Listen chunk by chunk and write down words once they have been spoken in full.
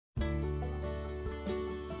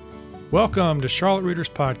Welcome to Charlotte Readers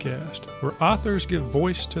Podcast, where authors give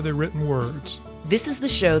voice to their written words. This is the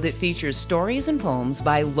show that features stories and poems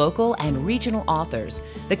by local and regional authors,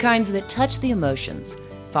 the kinds that touch the emotions,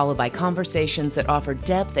 followed by conversations that offer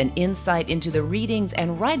depth and insight into the readings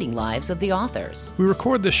and writing lives of the authors. We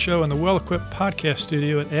record this show in the well-equipped podcast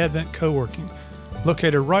studio at Advent Co-working,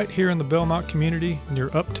 located right here in the Belmont community near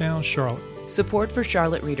Uptown Charlotte. Support for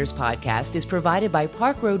Charlotte Readers Podcast is provided by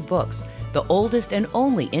Park Road Books, the oldest and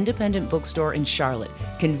only independent bookstore in Charlotte,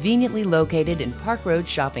 conveniently located in Park Road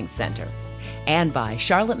Shopping Center. And by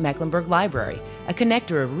Charlotte Mecklenburg Library, a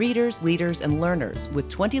connector of readers, leaders, and learners with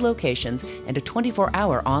 20 locations and a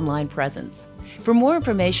 24-hour online presence. For more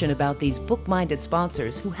information about these book-minded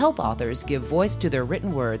sponsors who help authors give voice to their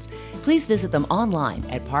written words, please visit them online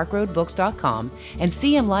at parkroadbooks.com and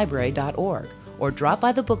cmlibrary.org, or drop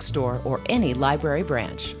by the bookstore or any library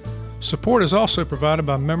branch. Support is also provided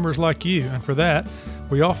by members like you, and for that,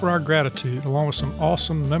 we offer our gratitude along with some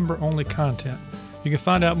awesome member-only content. You can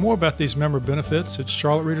find out more about these member benefits at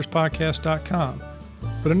charlottereaderspodcast.com.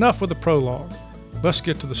 But enough with the prologue. Let's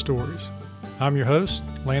get to the stories. I'm your host,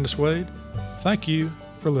 Landis Wade. Thank you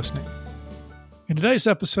for listening. In today's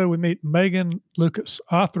episode, we meet Megan Lucas,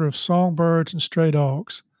 author of Songbirds and Stray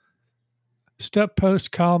Dogs. Step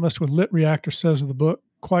Post columnist with Lit Reactor says of the book,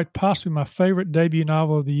 quite possibly my favorite debut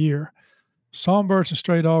novel of the year. Songbirds and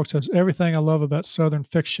Stray Dogs has everything I love about Southern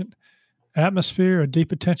fiction. Atmosphere, a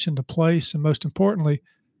deep attention to place, and most importantly,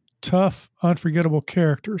 tough, unforgettable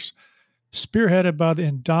characters, spearheaded by the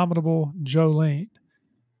indomitable Jolene.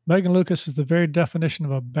 Megan Lucas is the very definition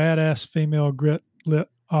of a badass female grit lit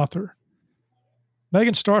author.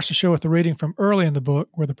 Megan starts the show with a reading from early in the book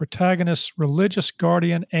where the protagonist's religious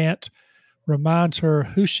guardian aunt reminds her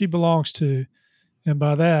who she belongs to, and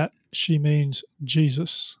by that, she means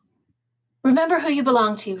Jesus. "Remember who you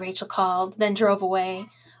belong to," Rachel called, then drove away,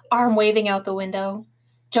 arm waving out the window.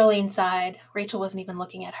 Jolene sighed. Rachel wasn't even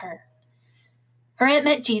looking at her. Her aunt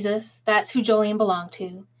meant Jesus. That's who Jolene belonged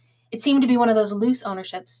to. It seemed to be one of those loose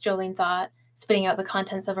ownerships, Jolene thought, spitting out the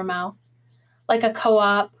contents of her mouth. Like a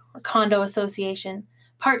co-op or condo association.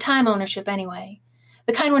 Part-time ownership, anyway.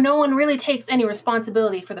 The kind where no one really takes any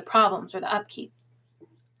responsibility for the problems or the upkeep.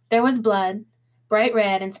 There was blood, bright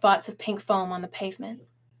red and spots of pink foam on the pavement.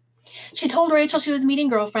 She told Rachel she was meeting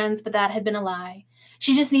girlfriends, but that had been a lie.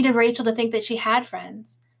 She just needed Rachel to think that she had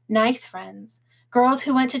friends. Nice friends. Girls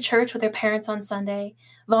who went to church with their parents on Sunday,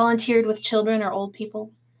 volunteered with children or old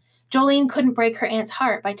people. Jolene couldn't break her aunt's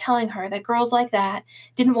heart by telling her that girls like that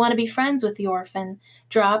didn't want to be friends with the orphan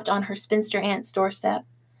dropped on her spinster aunt's doorstep.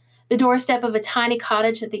 The doorstep of a tiny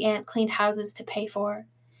cottage that the aunt cleaned houses to pay for.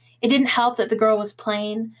 It didn't help that the girl was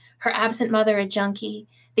plain, her absent mother a junkie,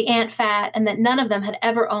 the aunt fat, and that none of them had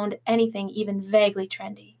ever owned anything even vaguely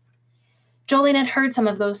trendy. Jolene had heard some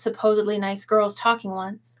of those supposedly nice girls talking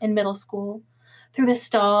once, in middle school, through the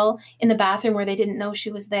stall in the bathroom where they didn't know she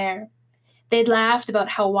was there. They'd laughed about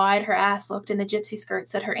how wide her ass looked in the gypsy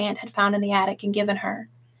skirts that her aunt had found in the attic and given her.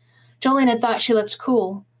 Jolene had thought she looked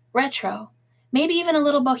cool, retro, maybe even a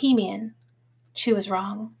little bohemian. She was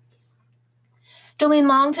wrong. Jolene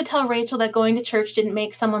longed to tell Rachel that going to church didn't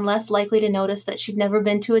make someone less likely to notice that she'd never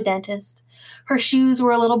been to a dentist, her shoes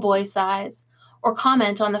were a little boy size, or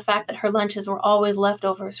comment on the fact that her lunches were always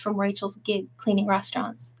leftovers from Rachel's gig cleaning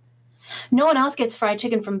restaurants. "No one else gets fried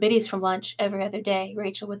chicken from Biddy's from lunch every other day,"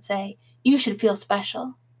 Rachel would say. "You should feel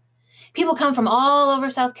special. People come from all over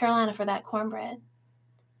South Carolina for that cornbread."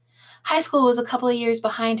 High school was a couple of years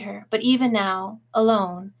behind her, but even now,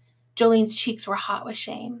 alone, Jolene's cheeks were hot with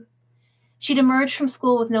shame. She'd emerged from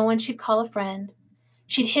school with no one she'd call a friend.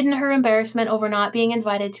 She'd hidden her embarrassment over not being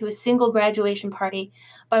invited to a single graduation party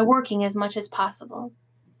by working as much as possible.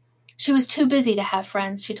 She was too busy to have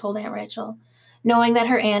friends, she told Aunt Rachel, knowing that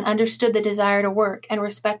her aunt understood the desire to work and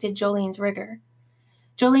respected Jolene's rigor.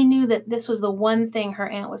 Jolene knew that this was the one thing her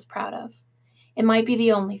aunt was proud of. It might be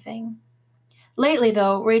the only thing. Lately,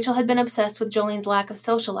 though, Rachel had been obsessed with Jolene's lack of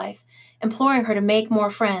social life, imploring her to make more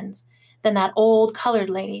friends than that old colored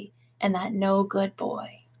lady and that no-good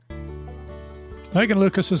boy. Megan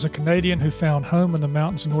Lucas is a Canadian who found home in the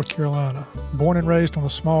mountains of North Carolina. Born and raised on a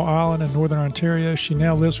small island in northern Ontario, she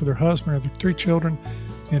now lives with her husband and their 3 children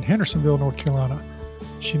in Hendersonville, North Carolina.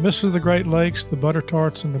 She misses the Great Lakes, the butter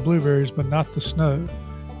tarts, and the blueberries, but not the snow.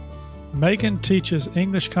 Megan teaches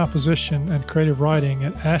English composition and creative writing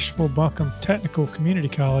at Asheville-Buncombe Technical Community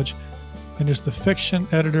College and is the fiction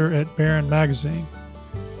editor at Barron Magazine.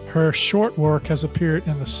 Her short work has appeared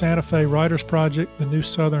in the Santa Fe Writers Project, the New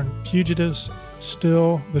Southern Fugitives,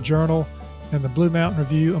 Still, The Journal, and the Blue Mountain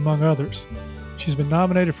Review, among others. She's been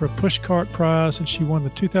nominated for a Pushcart Prize, and she won the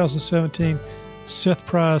 2017 Seth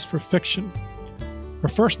Prize for Fiction. Her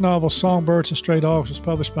first novel, Songbirds and Stray Dogs, was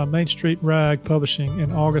published by Main Street Rag Publishing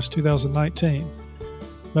in August 2019.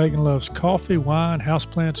 Megan loves coffee, wine,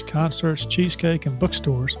 houseplants, concerts, cheesecake, and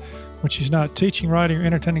bookstores. When she's not teaching, writing, or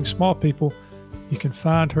entertaining small people, you can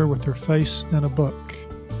find her with her face in a book.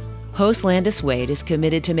 Host Landis Wade is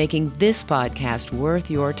committed to making this podcast worth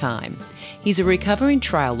your time. He's a recovering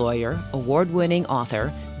trial lawyer, award-winning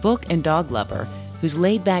author, book and dog lover, whose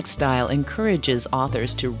laid-back style encourages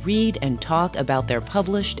authors to read and talk about their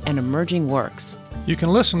published and emerging works. You can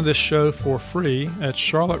listen to this show for free at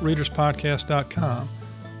charlottereaderspodcast.com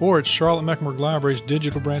or at Charlotte Mecklenburg Library's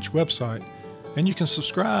digital branch website. And you can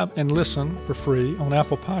subscribe and listen for free on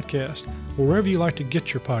Apple Podcasts or wherever you like to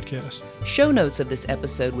get your podcasts. Show notes of this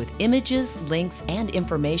episode with images, links, and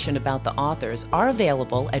information about the authors are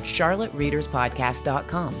available at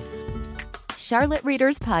charlottereaderspodcast.com. Charlotte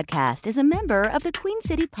Readers Podcast is a member of the Queen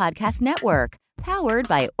City Podcast Network, powered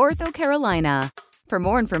by OrthoCarolina. For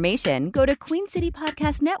more information, go to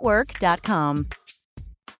queencitypodcastnetwork.com.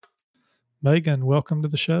 Megan, welcome to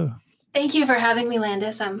the show. Thank you for having me,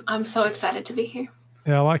 Landis. I'm so excited to be here.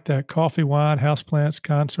 Yeah, I like that. Coffee, wine, houseplants,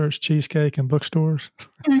 concerts, cheesecake, and bookstores.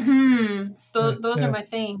 Mm-hmm. Those are my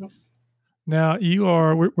things. Now,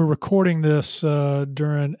 we're recording this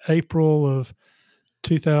during April of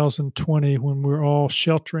 2020 when we're all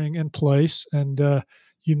sheltering in place. And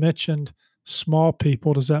you mentioned small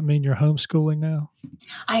people. Does that mean you're homeschooling now?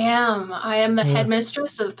 I am. I am the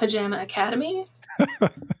headmistress of Pajama Academy.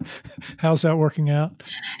 How's that working out?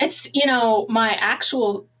 It's, my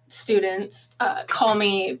actual students call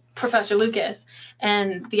me Professor Lucas,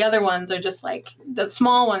 and the other ones are just like, the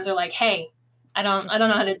small ones are like, hey, I don't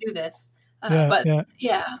know how to do this. So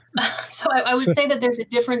I would say that there's a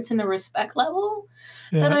difference in the respect level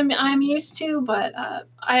that I'm used to, but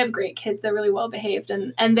I have great kids. They're really well behaved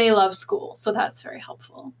and they love school, so that's very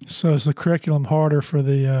helpful. So is the curriculum harder for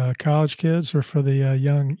the college kids or for the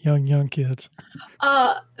young kids?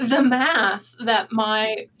 The math that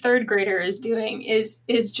my third grader is doing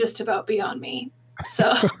is just about beyond me.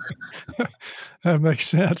 So That makes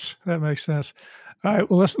sense. All right,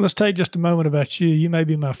 well, let's take just a moment about you. You may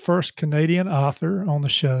be my first Canadian author on the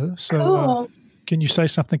show. So cool. Can you say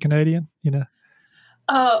something Canadian,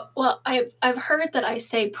 Well, I've heard that I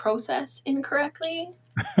say process incorrectly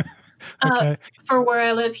for where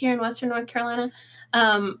I live here in Western North Carolina.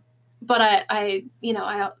 But I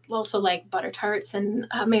also like butter tarts and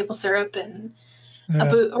maple syrup and a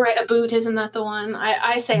boot. Isn't that the one?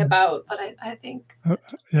 I say about, but I think.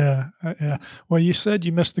 Yeah. Well, you said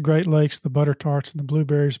you missed the Great Lakes, the butter tarts and the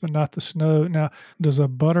blueberries, but not the snow. Now, does a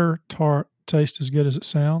butter tart taste as good as it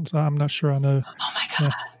sounds? I'm not sure I know. Oh my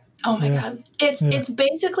God. God. It's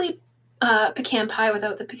basically pecan pie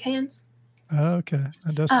without the pecans. Oh, okay.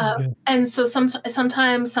 That does sound good. And so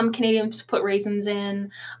sometimes some Canadians put raisins in.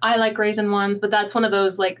 I like raisin ones, but that's one of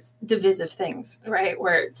those like divisive things, right?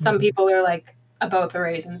 Where some people are like about the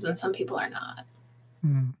raisins and some people are not.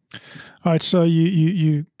 All right. So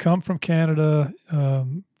you come from Canada.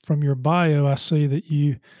 From your bio, I see that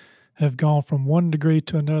you have gone from one degree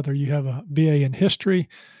to another. You have a BA in history.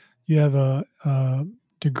 You have a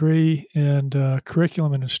degree in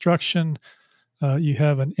curriculum and instruction. You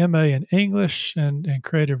have an MA in English and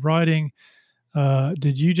creative writing.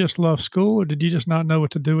 Did you just love school, or did you just not know what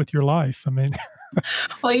to do with your life? I mean,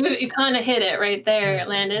 well, you kind of hit it right there,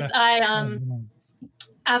 Landis.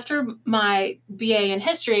 After my BA in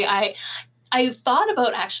history, I thought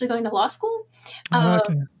about actually going to law school.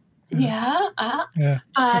 Okay. But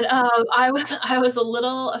I was a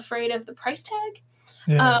little afraid of the price tag.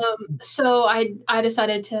 Yeah. So I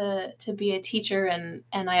decided to be a teacher, and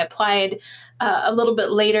I applied a little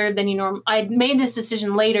bit later than I made this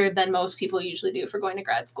decision later than most people usually do for going to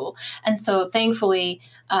grad school. And so thankfully,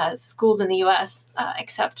 schools in the U.S.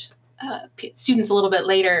 Accept students a little bit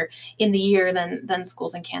later in the year than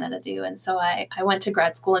schools in Canada do. And so I went to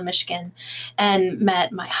grad school in Michigan and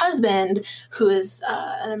met my husband, who is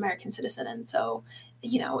an American citizen. And so,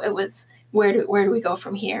 it was where do we go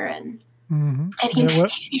from here? And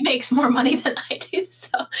he makes more money than I do.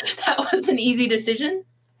 So that was an easy decision.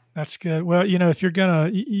 That's good. Well, if you're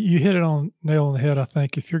you hit it on nail on the head, I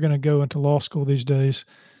think. If you're going to go into law school these days,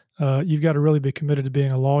 you've got to really be committed to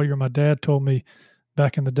being a lawyer. My dad told me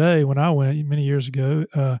back in the day when I went many years ago,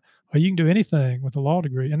 you can do anything with a law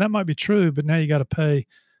degree. And that might be true, but now you got to pay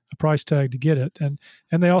a price tag to get it. And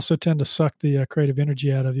they also tend to suck the creative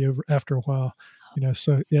energy out of you after a while.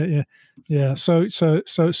 So yeah. So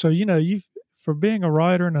you've, for being a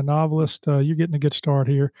writer and a novelist, you're getting a good start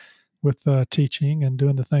here. with teaching and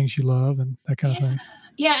doing the things you love and that kind of thing.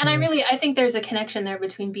 Yeah, and I think there's a connection there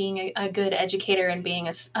between being a good educator and being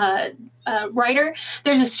a writer.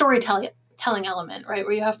 There's a storytelling element, right,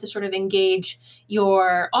 where you have to sort of engage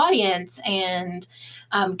your audience and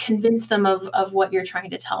convince them of what you're trying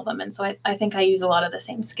to tell them. And so I think I use a lot of the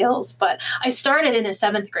same skills. But I started in a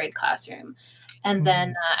 7th grade classroom. And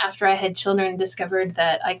then after I had children, discovered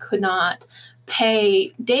that I could not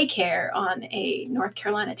pay daycare on a North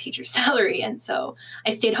Carolina teacher's salary. And so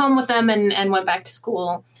I stayed home with them and went back to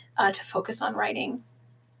school to focus on writing.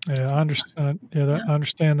 Yeah, I understand. I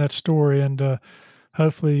understand that story. And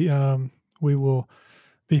hopefully we will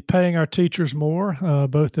be paying our teachers more,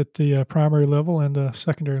 both at the primary level and the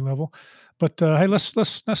secondary level. But hey,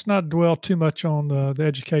 let's not dwell too much on the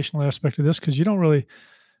educational aspect of this, because you don't really,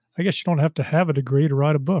 I guess you don't have to have a degree to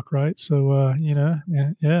write a book, right? So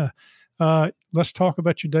let's talk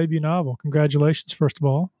about your debut novel. Congratulations, first of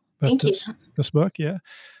all. Thank you. This book, yeah.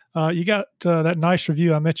 You got that nice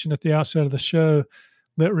review I mentioned at the outset of the show.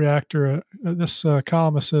 Lit Reactor, this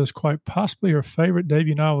columnist says, quite possibly her favorite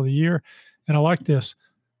debut novel of the year. And I like this.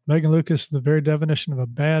 Megan Lucas is the very definition of a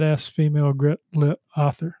badass female grit-lit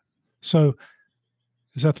author. So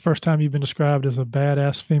is that the first time you've been described as a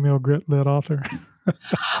badass female grit-lit author?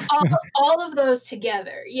 all of those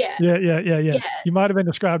together, yeah. Yeah. You might have been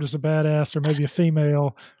described as a badass, or maybe a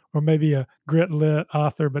female, or maybe a grit-lit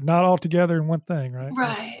author, but not all together in one thing, right?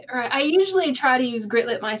 Right. I usually try to use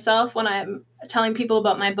grit-lit myself when I'm telling people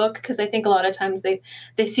about my book, because I think a lot of times they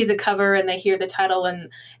see the cover and they hear the title and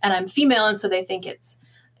I'm female, and so they think it's,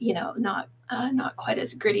 not quite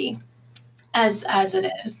as gritty as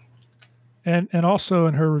it is. And also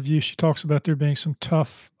in her review, she talks about there being some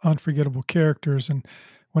tough, unforgettable characters. And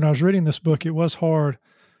when I was reading this book, it was hard,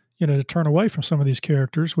 to turn away from some of these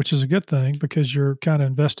characters, which is a good thing because you're kind of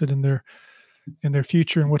invested in their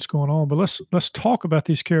future and what's going on. But let's talk about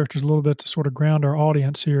these characters a little bit to sort of ground our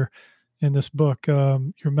audience here in this book.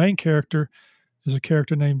 Your main character is a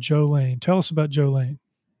character named Jolene. Tell us about Jolene.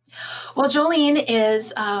 Well, Jolene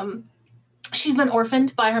is she's been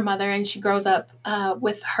orphaned by her mother, and she grows up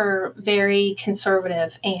with her very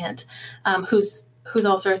conservative aunt, who's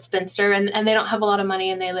also a spinster, and they don't have a lot of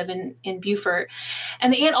money, and they live in Beaufort.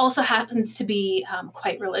 And the aunt also happens to be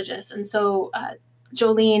quite religious. And so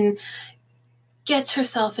Jolene gets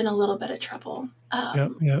herself in a little bit of trouble.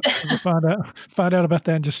 We'll find out about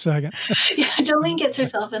that in just a second. Yeah, Jolene gets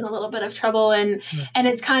herself in a little bit of trouble, and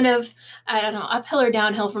it's kind of, I don't know, uphill or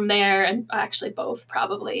downhill from there, and actually both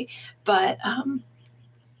probably. But and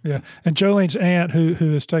Jolene's aunt,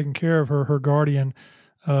 who is taking care of her guardian,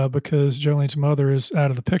 because Jolene's mother is out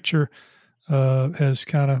of the picture, has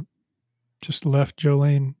kind of just left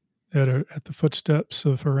Jolene at the footsteps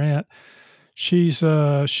of her aunt. She is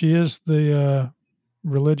the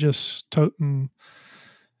religious totem,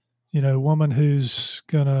 woman who's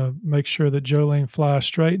gonna make sure that Jolene flies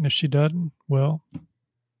straight, and if she doesn't, well,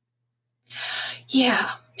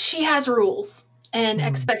 yeah, she has rules and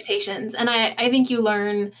expectations, and I think you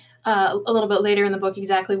learn a little bit later in the book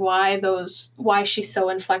exactly why she's so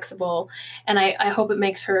inflexible, and I hope it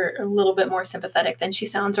makes her a little bit more sympathetic than she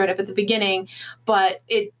sounds right up at the beginning. But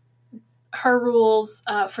her rules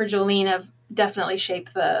for Jolene have definitely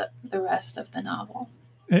shaped the rest of the novel.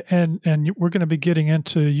 And we're going to be getting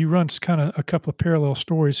into, you run kind of a couple of parallel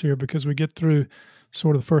stories here, because we get through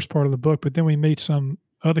sort of the first part of the book, but then we meet some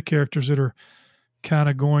other characters that are kind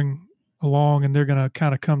of going along, and they're going to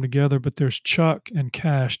kind of come together. But there's Chuck and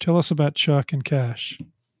Cash. Tell us about Chuck and Cash.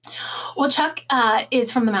 Well, Chuck is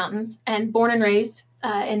from the mountains and born and raised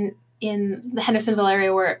in the Hendersonville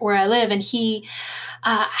area where I live, and he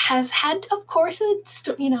has had, of course,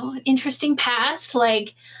 an interesting past,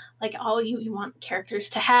 like all you want characters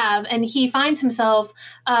to have. And he finds himself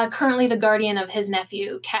currently the guardian of his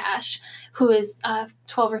nephew, Cash, who is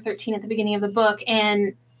 12 or 13 at the beginning of the book.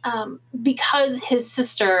 And because his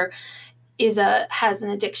sister has an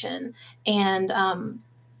addiction, and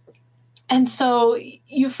so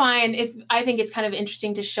you find I think it's kind of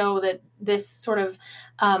interesting to show that this sort of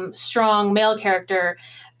strong male character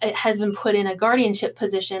has been put in a guardianship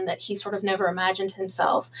position that he sort of never imagined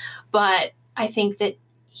himself. But I think that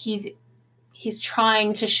he's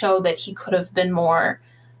trying to show that he could have been more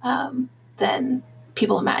than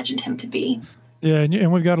people imagined him to be. Yeah,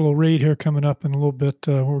 and we've got a little read here coming up in a little bit.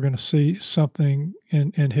 We're going to see something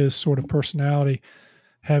in his sort of personality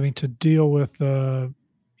having to deal with, a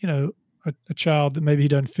child that maybe he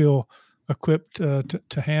doesn't feel equipped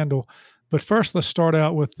to handle. But first, let's start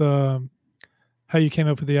out with how you came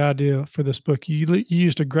up with the idea for this book. You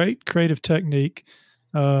used a great creative technique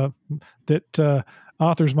that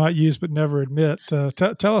authors might use but never admit.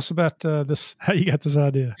 Tell us about this, how you got this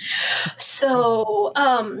idea. So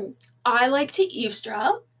I like to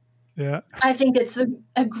eavesdrop. Yeah. I think it's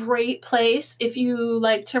a great place if you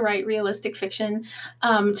like to write realistic fiction,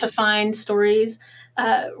 to find stories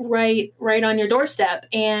right on your doorstep.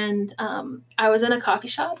 And I was in a coffee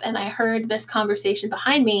shop and I heard this conversation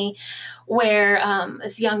behind me where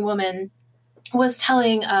this young woman was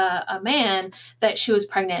telling a man that she was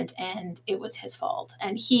pregnant and it was his fault.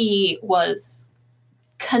 And he was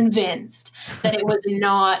convinced that it was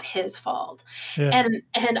not his fault. Yeah.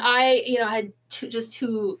 And I, had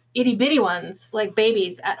two itty bitty ones, like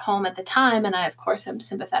babies, at home at the time. And I, of course, am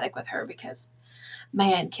sympathetic with her because,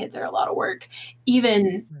 man, kids are a lot of work.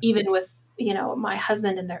 Even with, my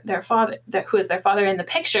husband and their father, who is their father in the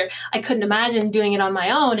picture, I couldn't imagine doing it on my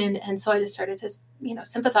own. And so I just started to,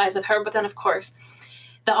 sympathize with her. But then, of course,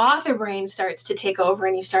 the author brain starts to take over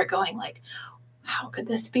and you start going like, how could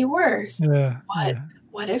this be worse? Yeah.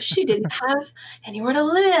 What if she didn't have anywhere to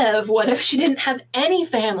live? What if she didn't have any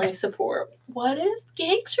family support? What if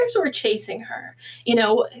gangsters were chasing her?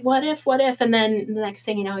 What if? And then the next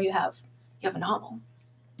thing you know, you have a novel.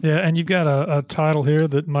 Yeah, and you've got a title here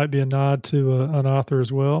that might be a nod to an author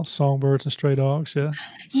as well, Songbirds and Stray Dogs, yeah?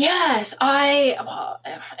 Yes,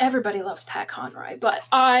 everybody loves Pat Conroy, but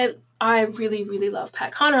I really, really love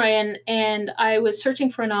Pat Conroy, and I was searching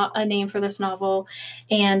for a name for this novel,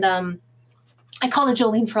 and I called it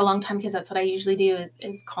Jolene for a long time because that's what I usually do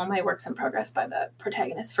is call my works in progress by the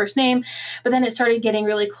protagonist's first name. But then it started getting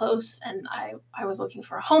really close and I was looking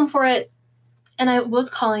for a home for it. And I was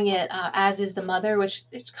calling it As Is the Mother, which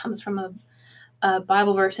comes from a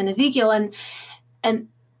Bible verse in Ezekiel. And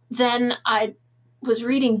then I was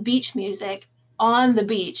reading beach music on the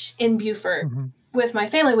beach in Beaufort with my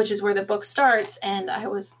family, which is where the book starts. And I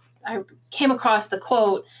came across the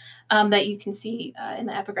quote that you can see in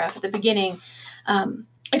the epigraph at the beginning.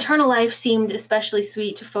 Eternal life seemed especially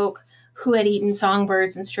sweet to folk who had eaten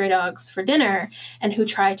songbirds and stray dogs for dinner and who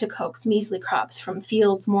tried to coax measly crops from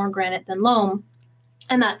fields more granite than loam.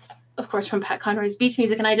 And that's, of course, from Pat Conroy's Beach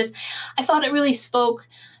Music. And I thought it really spoke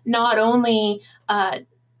not only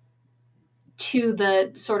to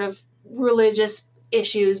the sort of religious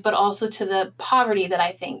issues, but also to the poverty that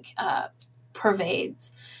I think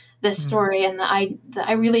pervades this story. And I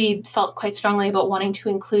really felt quite strongly about wanting to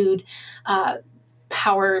include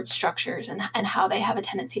power structures and how they have a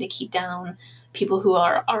tendency to keep down people who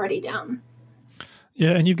are already down.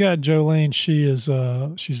 Yeah, and you've got Jolene. She is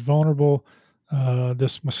she's vulnerable.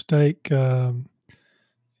 This mistake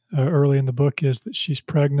early in the book is that she's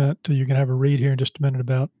pregnant. You're going to have a read here in just a minute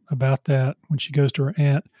about that when she goes to her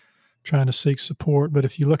aunt trying to seek support. But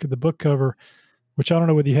if you look at the book cover, which I don't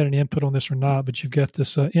know whether you had any input on this or not, but you've got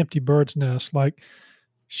this empty bird's nest. Like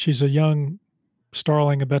she's a young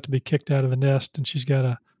starling about to be kicked out of the nest and she's got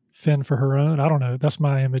a fend for her own. I don't know. That's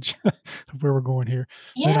my image of where we're going here.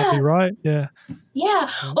 Yeah. May not be right. Yeah. Yeah.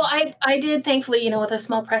 Well, I did, thankfully, with a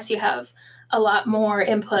small press, you have a lot more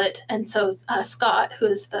input. And so Scott, who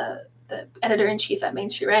is the editor-in-chief at Main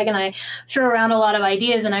Street Rag, and I threw around a lot of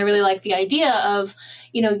ideas, and I really like the idea of,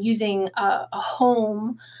 using a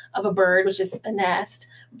home of a bird, which is a nest,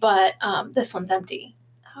 but this one's empty.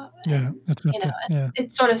 Yeah, that's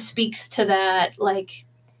it sort of speaks to that, like,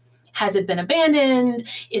 has it been abandoned?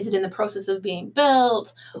 Is it in the process of being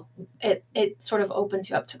built? It sort of opens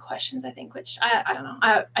you up to questions, I think, which I don't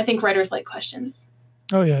know. I think writers like questions.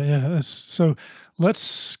 Oh, yeah. So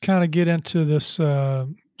let's kind of get into this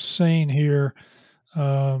scene here.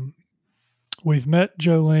 We've met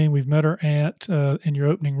Jolene. We've met her aunt in your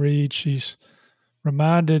opening read. She's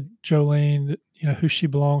reminded Jolene that, who she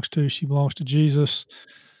belongs to. She belongs to Jesus.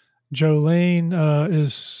 Jolene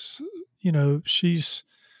is, she's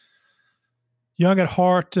young at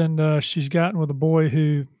heart, and she's gotten with a boy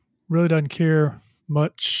who really doesn't care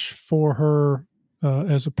much for her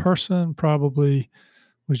as a person, probably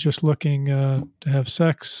was just looking to have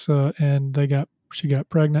sex, and she got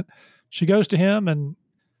pregnant. She goes to him, and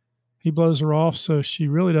he blows her off, so she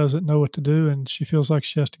really doesn't know what to do, and she feels like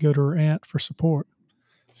she has to go to her aunt for support.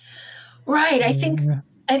 Right.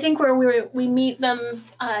 I think where we meet them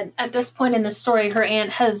at this point in the story, her aunt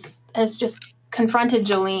has just confronted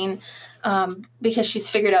Jolene because she's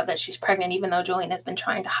figured out that she's pregnant, even though Jolene has been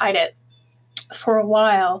trying to hide it for a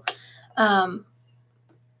while.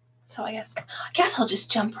 So I guess I'll just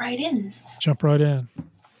jump right in. Jump right in.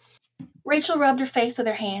 Rachel rubbed her face with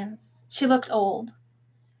her hands. She looked old.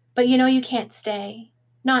 But you can't stay.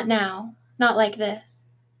 Not now. Not like this.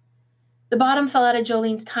 The bottom fell out of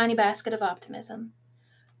Jolene's tiny basket of optimism.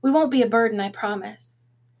 We won't be a burden, I promise.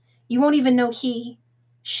 You won't even know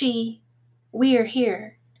she, We're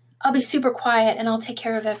here. I'll be super quiet and I'll take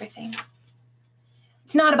care of everything.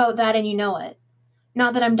 It's not about that, and you know it.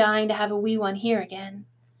 Not that I'm dying to have a wee one here again.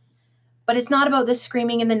 But it's not about the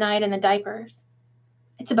screaming in the night and the diapers.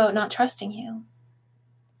 It's about not trusting you.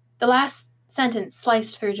 The last sentence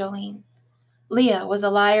sliced through Jolene. Leah was a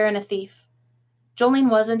liar and a thief. Jolene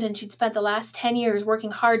wasn't, and she'd spent the last 10 years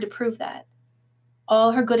working hard to prove that.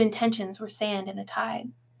 All her good intentions were sand in the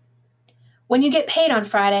tide. When you get paid on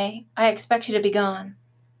Friday, I expect you to be gone.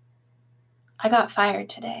 I got fired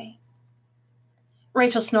today.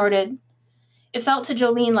 Rachel snorted. It felt to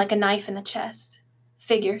Jolene like a knife in the chest.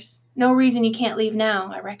 Figures. No reason you can't leave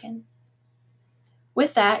now, I reckon.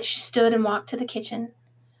 With that, she stood and walked to the kitchen.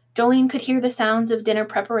 Jolene could hear the sounds of dinner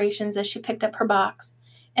preparations as she picked up her box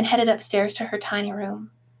and headed upstairs to her tiny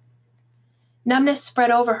room. Numbness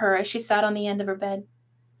spread over her as she sat on the end of her bed.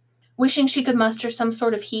 Wishing she could muster some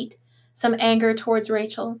sort of heat, some anger towards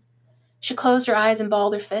Rachel, she closed her eyes and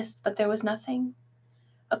balled her fists, but there was nothing.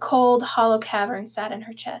 A cold, hollow cavern sat in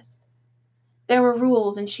her chest. There were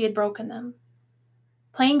rules, and she had broken them.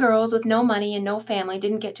 Plain girls with no money and no family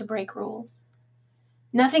didn't get to break rules.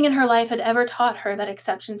 Nothing in her life had ever taught her that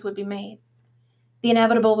exceptions would be made. The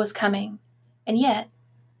inevitable was coming, and yet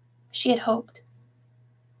she had hoped.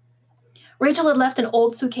 Rachel had left an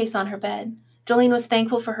old suitcase on her bed. Jolene was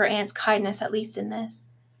thankful for her aunt's kindness, at least in this.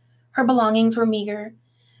 Her belongings were meager,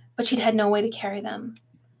 but she'd had no way to carry them.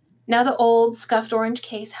 Now the old, scuffed orange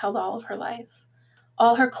case held all of her life.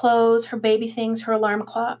 All her clothes, her baby things, her alarm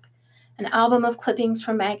clock, an album of clippings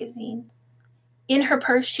from magazines. In her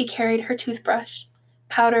purse she carried her toothbrush,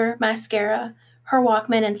 powder, mascara, her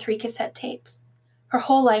Walkman, and 3 cassette tapes. Her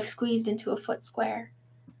whole life squeezed into a foot square.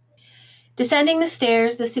 Descending the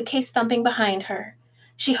stairs, the suitcase thumping behind her,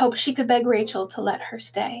 she hoped she could beg Rachel to let her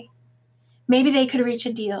stay. Maybe they could reach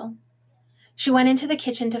a deal. She went into the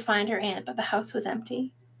kitchen to find her aunt, but the house was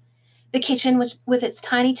empty. The kitchen, with its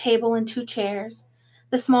tiny table and 2 chairs,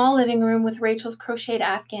 the small living room with Rachel's crocheted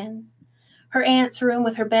afghans, her aunt's room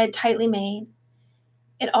with her bed tightly made.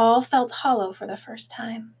 It all felt hollow for the first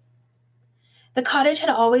time. The cottage had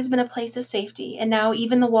always been a place of safety, and now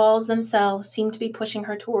even the walls themselves seemed to be pushing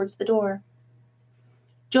her towards the door.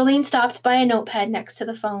 Jolene stopped by a notepad next to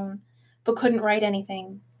the phone, but couldn't write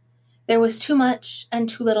anything. There was too much and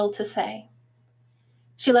too little to say.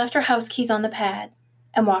 She left her house keys on the pad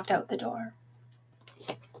and walked out the door.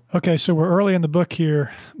 Okay, so we're early in the book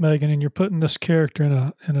here, Megan, and you're putting this character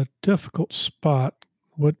in a difficult spot,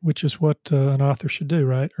 which is what an author should do,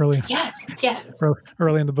 right? Yes.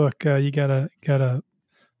 Early in the book, you gotta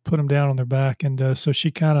put them down on their back, and so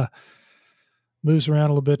she kind of moves around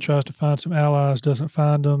a little bit, tries to find some allies, doesn't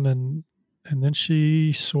find them, and then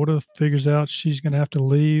she sort of figures out she's going to have to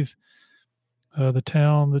leave the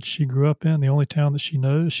town that she grew up in, the only town that she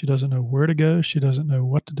knows. She doesn't know where to go. She doesn't know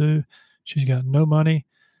what to do. She's got no money.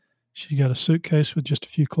 She's got a suitcase with just a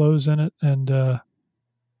few clothes in it, and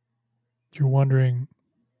you're wondering,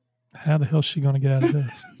 how the hell is she going to get out of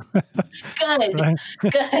this? Good. Right?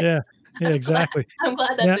 Good. Yeah, exactly. I'm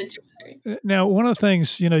glad that's interesting. Now, one of the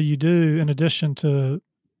things, you do in addition to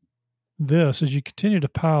this is you continue to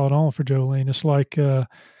pile it on for Jolene. It's like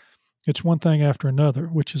it's one thing after another,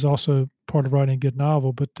 which is also part of writing a good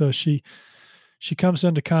novel. But she comes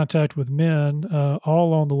into contact with men all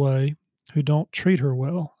along the way who don't treat her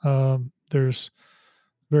well. There's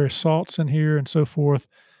various assaults in here and so forth.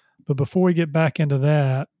 But before we get back into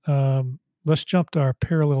that, let's jump to our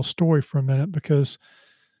parallel story for a minute, because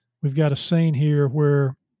we've got a scene here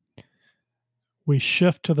where we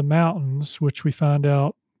shift to the mountains, which we find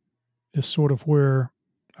out is sort of where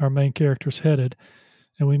our main character's headed,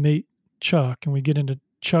 and we meet Chuck, and we get into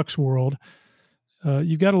Chuck's world.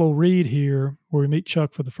 You've got a little read here where we meet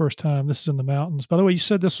Chuck for the first time. This is in the mountains. By the way, you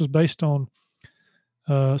said this was based on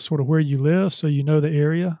sort of where you live, so you know the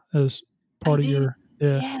area as part of your...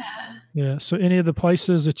 Yeah. So any of the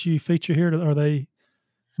places that you feature here, are they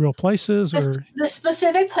real places? The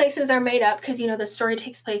specific places are made up because, the story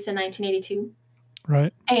takes place in 1982.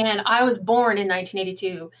 Right. And I was born in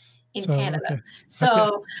 1982 in Canada. Okay.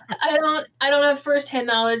 So I don't have firsthand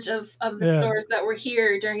knowledge of the stores that were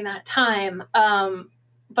here during that time.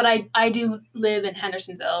 But I do live in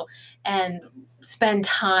Hendersonville and spend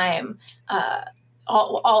time,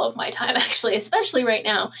 all of my time actually, especially right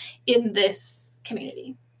now, in this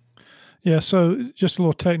community. Yeah, so just a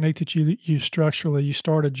little technique that you use structurally. You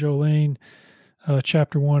started Jolene,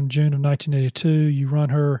 Chapter 1, June of 1982. You run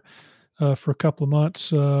her for a couple of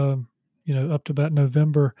months, up to about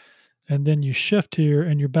November, and then you shift here,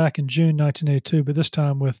 and you're back in June 1982, but this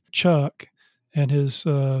time with Chuck and his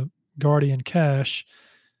guardian Cash.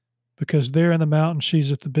 because they're in the mountains,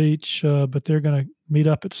 she's at the beach, but they're going to meet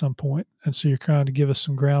up at some point. And so you're trying to give us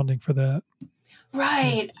some grounding for that.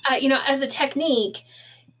 Right. As a technique,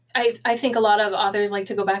 I think a lot of authors like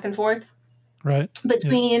to go back and forth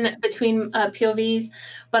between POVs,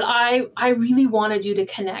 but I really wanted you to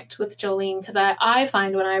connect with Jolene, because I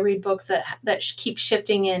find when I read books that keep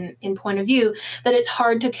shifting in point of view, that it's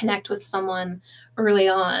hard to connect with someone early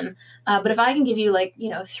on. But if I can give you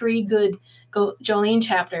 3 good Jolene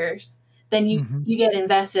chapters, then you get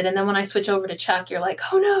invested. And then when I switch over to Chuck, you're like,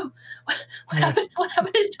 oh no, what happened? What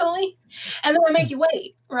happened to Jolene? And then I make you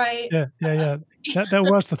wait, right? Yeah. That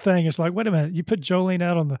was the thing. It's like, wait a minute, you put Jolene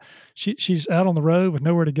out she's out on the road with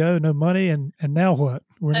nowhere to go, no money, and now what?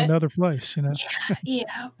 We're in another place,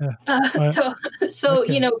 Yeah. Right. So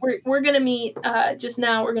okay. We're gonna meet just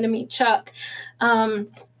now. We're gonna meet Chuck, and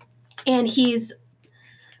he's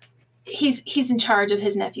in charge of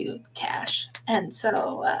his nephew Cash, and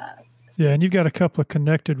so. Yeah, and you've got a couple of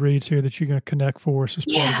connected reads here that you're going to connect for us as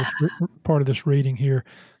part of this reading here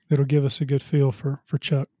that'll give us a good feel for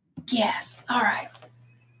Chuck. Yes. All right.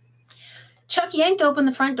 Chuck yanked open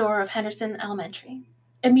the front door of Henderson Elementary.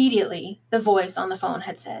 Immediately, the voice on the phone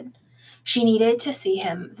had said she needed to see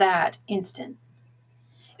him that instant.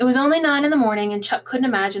 It was only 9 a.m, and Chuck couldn't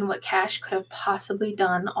imagine what Cash could have possibly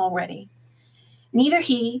done already. Neither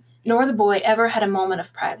he nor the boy ever had a moment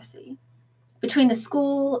of privacy. Between the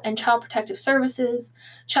school and Child Protective Services,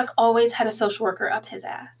 Chuck always had a social worker up his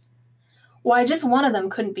ass. Why just one of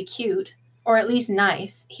them couldn't be cute, or at least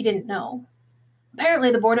nice, he didn't know.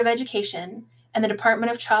 Apparently, the Board of Education and the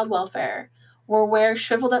Department of Child Welfare were where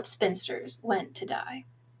shriveled-up spinsters went to die.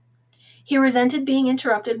 He resented being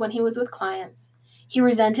interrupted when he was with clients. He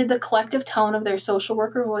resented the collective tone of their social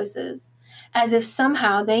worker voices, as if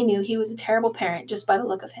somehow they knew he was a terrible parent just by the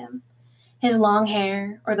look of him. His long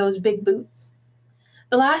hair, or those big boots.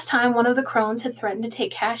 The last time one of the crones had threatened to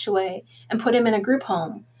take Cash away and put him in a group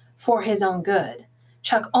home for his own good,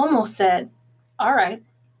 Chuck almost said, all right,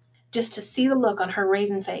 just to see the look on her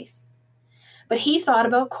raisin face. But he thought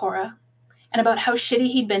about Cora and about how shitty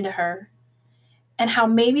he'd been to her and how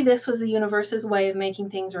maybe this was the universe's way of making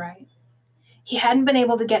things right. He hadn't been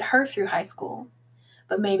able to get her through high school,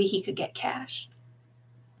 but maybe he could get Cash.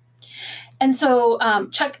 And so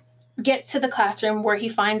Chuck gets to the classroom where he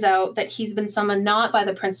finds out that he's been summoned not by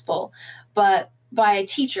the principal, but by a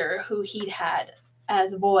teacher who he'd had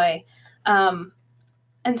as a boy.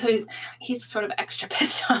 And so he's sort of extra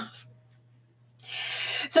pissed off.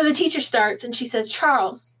 So the teacher starts and she says,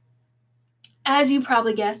 Charles, as you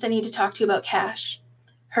probably guessed, I need to talk to you about Cash.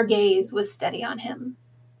 Her gaze was steady on him.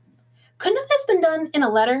 Couldn't this been done in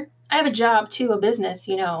a letter? I have a job too, a business,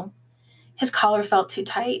 His collar felt too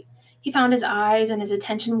tight. He found his eyes and his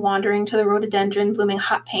attention wandering to the rhododendron blooming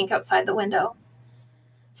hot pink outside the window.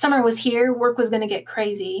 Summer was here. Work was going to get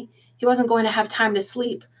crazy. He wasn't going to have time to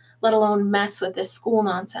sleep, let alone mess with this school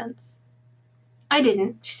nonsense. I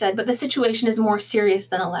didn't, she said, but the situation is more serious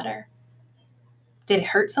than a letter. Did it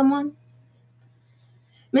hurt someone?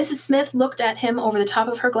 Mrs. Smith looked at him over the top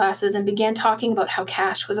of her glasses and began talking about how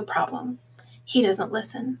Cash was a problem. He doesn't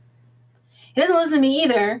listen. He doesn't listen to me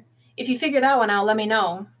either. If you figure that one out, let me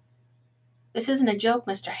know. This isn't a joke,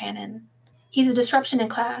 Mr. Hannon. He's a disruption in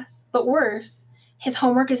class, but worse, his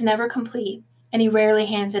homework is never complete, and he rarely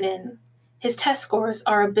hands it in. His test scores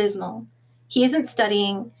are abysmal. He isn't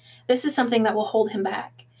studying. This is something that will hold him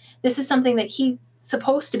back. This is something that he's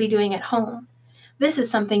supposed to be doing at home. This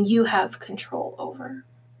is something you have control over.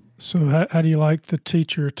 So how do you like the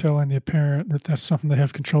teacher telling the parent that that's something they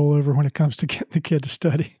have control over when it comes to getting the kid to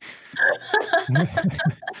study?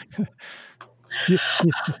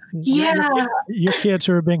 Your kids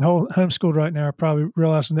who are being homeschooled right now are probably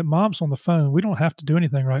realizing that mom's on the phone. We don't have to do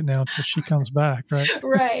anything right now until she comes back, right?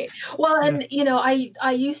 Right. Well, and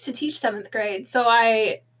I used to teach 7th grade, so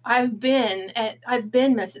I've been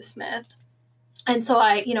Mrs. Smith, and so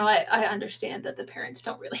I understand that the parents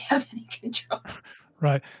don't really have any control.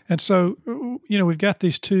 Right. And so we've got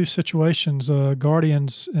these two situations,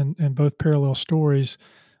 guardians in both parallel stories.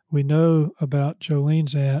 We know about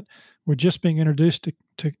Jolene's aunt. We're just being introduced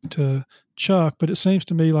to Chuck, but it seems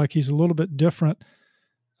to me like he's a little bit different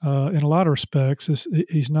in a lot of respects.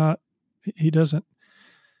 He doesn't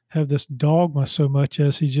have this dogma so much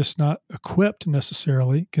as he's just not equipped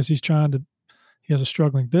necessarily because he has a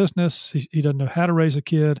struggling business. He doesn't know how to raise a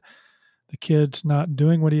kid. The kid's not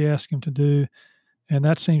doing what he asked him to do. And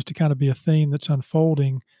that seems to kind of be a theme that's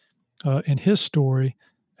unfolding in his story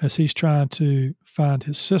as he's trying to find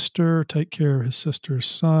his sister, take care of his sister's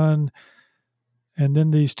son, and then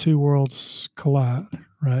these two worlds collide,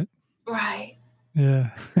 right? Right.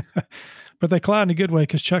 Yeah. But they collide in a good way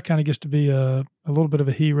because Chuck kind of gets to be a little bit of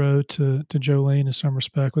a hero to Jolene in some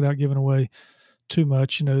respect without giving away too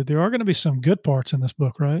much. There are going to be some good parts in this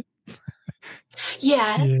book, right?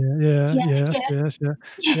 Yeah. Yes.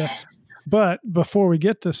 But before we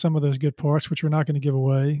get to some of those good parts, which we're not going to give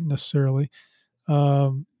away necessarily,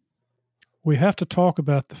 we have to talk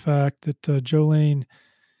about the fact that Jolene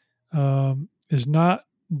is not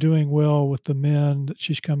doing well with the men that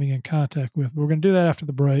she's coming in contact with. We're going to do that after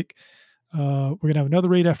the break. We're going to have another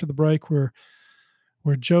read after the break where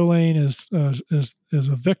Jolene is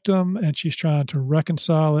a victim and she's trying to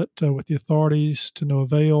reconcile it with the authorities to no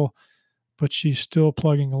avail, but she's still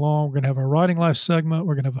plugging along. We're going to have our Writing Life segment.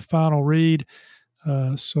 We're going to have a final read.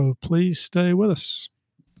 So please stay with us.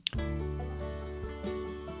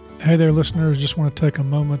 Hey there, listeners. Just want to take a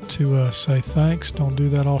moment to say thanks. Don't do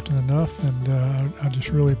that often enough. And I just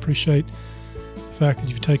really appreciate the fact that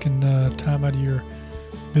you've taken time out of your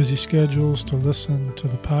busy schedules to listen to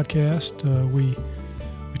the podcast. We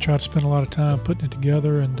try to spend a lot of time putting it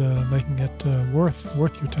together and making it worth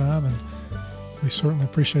your time. And we certainly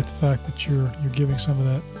appreciate the fact that you're giving some of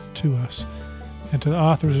that to us. And to the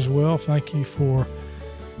authors as well, thank you for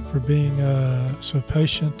being so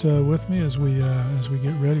patient with me as we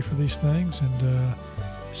get ready for these things and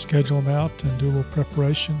schedule them out and do a little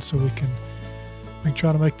preparation so we can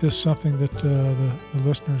try to make this something that the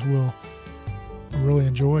listeners will really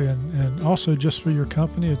enjoy, and also just for your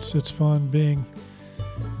company. It's fun being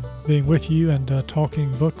with you and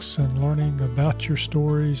talking books and learning about your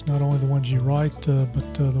stories, not only the ones you write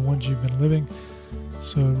but the ones you've been living.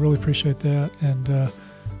 So really appreciate that. And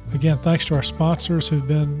again, thanks to our sponsors who've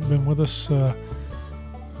been with us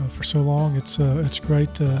for so long. It's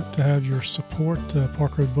great to have your support,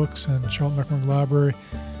 Park Road Books and Charlotte Mecklenburg Library.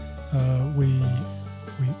 We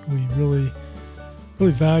really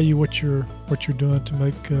value what you're doing to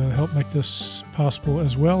help make this possible,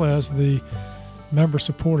 as well as the member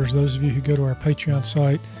supporters, those of you who go to our Patreon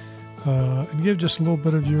site and give just a little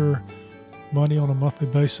bit of your money on a monthly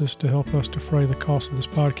basis to help us defray the cost of this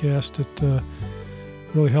podcast. It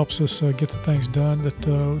really helps us get the things done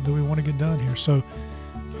that we want to get done here. So,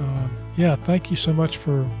 thank you so much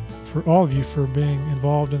for all of you for being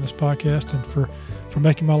involved in this podcast and for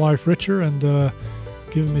making my life richer and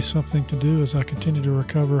giving me something to do as I continue to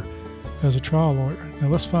recover as a trial lawyer. Now,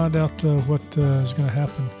 let's find out what is going to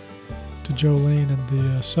happen to Jolene in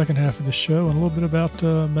the second half of the show and a little bit about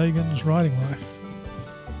Megan's writing life.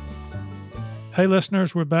 Hey,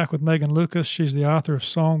 listeners, we're back with Megan Lucas. She's the author of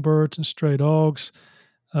Songbirds and Stray Dogs.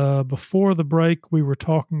 Before the break, we were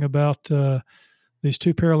talking about these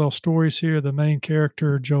two parallel stories here. The main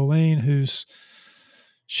character, Jolene,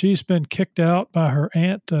 she's been kicked out by her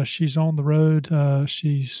aunt. She's on the road.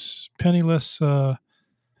 She's penniless. There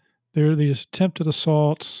are these attempted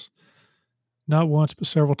assaults, not once, but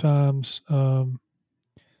several times. What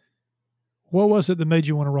was it that made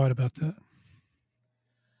you want to write about that?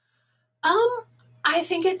 I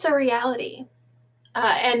think it's a reality.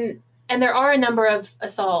 And there are a number of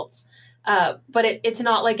assaults, but it's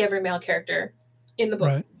not like every male character in the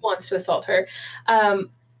book wants to assault her.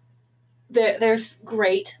 There's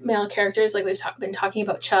great male characters, like we've been talking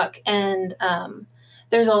about Chuck, and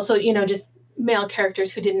there's also, just male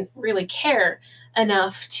characters who didn't really care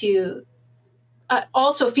enough to,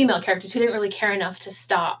 also female characters who didn't really care enough to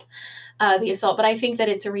stop the assault. But I think that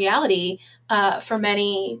it's a reality for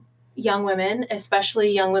many young women,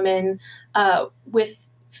 especially young women with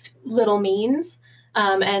little means.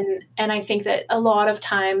 And I think that a lot of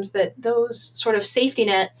times that those sort of safety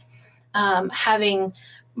nets, having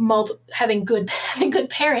good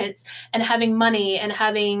parents and having money and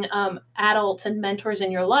having adults and mentors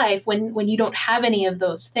in your life, when you don't have any of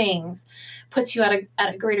those things, puts you at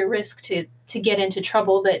a greater risk to get into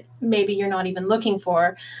trouble that maybe you're not even looking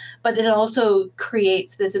for. But it also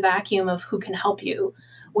creates this vacuum of who can help you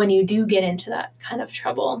when you do get into that kind of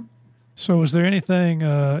trouble. So is there anything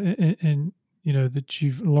in that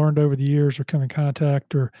you've learned over the years or come in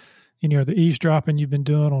contact, or the eavesdropping you've been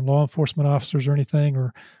doing on law enforcement officers or anything,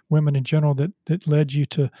 or women in general, that led you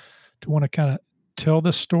to want to kind of tell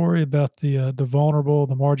this story about the vulnerable,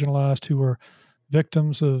 the marginalized who are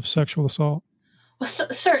victims of sexual assault? Well,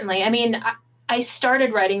 certainly. I mean, I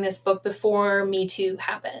started writing this book before Me Too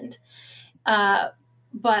happened, but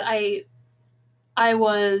I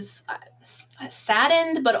was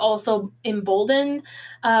saddened, but also emboldened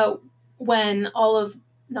when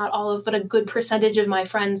not all of, but a good percentage of my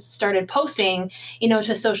friends started posting,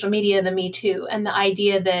 to social media, the Me Too, and the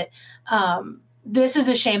idea that this is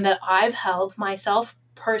a shame that I've held myself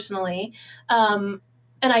personally,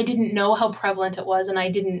 and I didn't know how prevalent it was, and I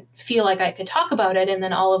didn't feel like I could talk about it. And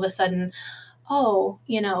then all of a sudden, oh,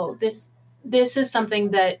 this is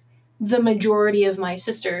something that the majority of my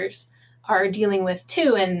sisters are dealing with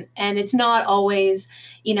too. And it's not always,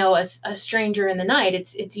 a stranger in the night.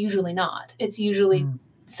 It's usually not. It's usually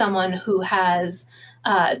someone who has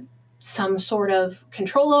some sort of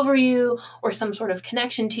control over you or some sort of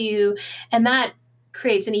connection to you. And that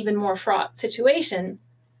creates an even more fraught situation,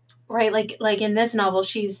 right? Like in this novel,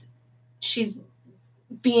 she's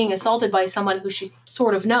being assaulted by someone who she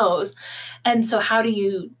sort of knows. And so how do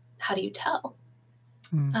you tell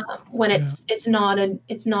when it's not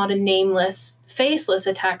a nameless, faceless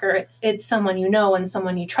attacker? It's someone you know and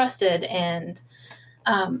someone you trusted, and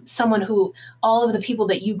someone who all of the people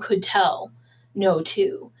that you could tell know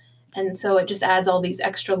too. And so it just adds all these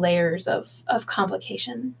extra layers of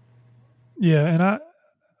complication. Yeah, and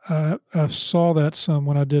I saw that some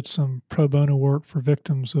when I did some pro bono work for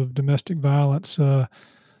victims of domestic violence.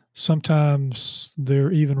 Sometimes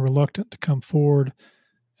they're even reluctant to come forward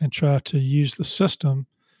and try to use the system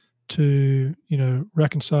to,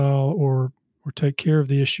 reconcile or take care of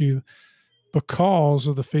the issue, because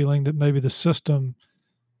of the feeling that maybe the system,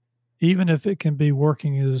 even if it can be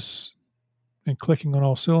working and clicking on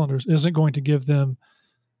all cylinders, isn't going to give them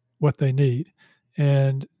what they need.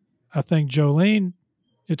 And I think Jolene,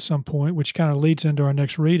 at some point, which kind of leads into our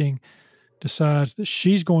next reading, decides that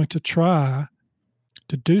she's going to try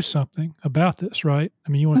to do something about this, right? I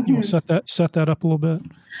mean, you want to set that up a little bit?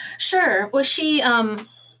 Sure. Well, she,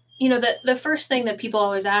 the first thing that people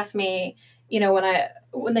always ask me,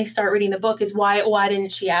 when they start reading the book, is why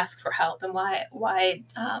didn't she ask for help, and why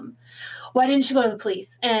didn't she go to the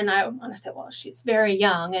police? And I want to say, well, she's very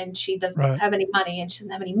young and she doesn't have any money and she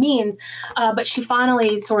doesn't have any means, but she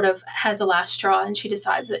finally sort of has a last straw, and she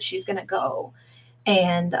decides that she's going to go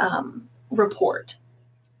and report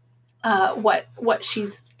what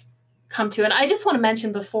she's come to. And I just want to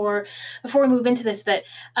mention before we move into this that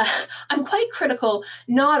I'm quite critical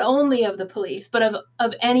not only of the police, but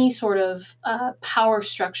of any sort of power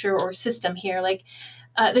structure or system here. Like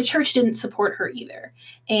the church didn't support her either,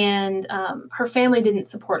 and her family didn't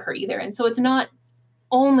support her either. And so it's not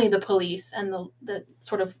only the police and the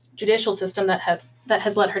sort of judicial system that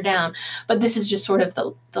has let her down, but this is just sort of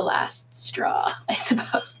the last straw, I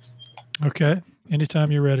suppose. Okay.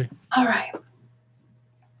 Anytime you're ready. All right.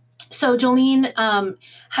 So Jolene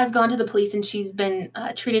has gone to the police, and she's been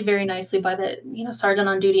treated very nicely by the sergeant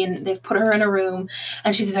on duty, and they've put her in a room,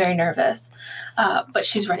 and she's very nervous, but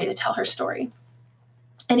she's ready to tell her story.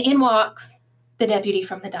 And in walks the deputy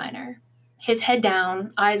from the diner, his head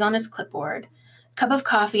down, eyes on his clipboard, cup of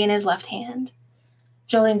coffee in his left hand.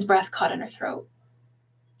 Jolene's breath caught in her throat.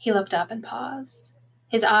 He looked up and paused.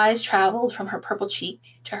 His eyes traveled from her purple cheek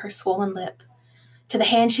to her swollen lip, to the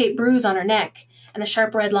hand-shaped bruise on her neck and the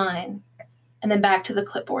sharp red line, and then back to the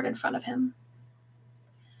clipboard in front of him.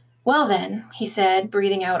 Well then, he said,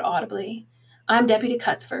 breathing out audibly, I'm Deputy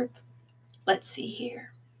Cutsworth. Let's see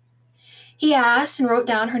here. He asked and wrote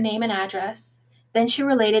down her name and address. Then she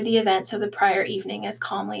related the events of the prior evening as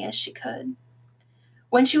calmly as she could.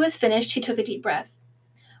 When she was finished, he took a deep breath.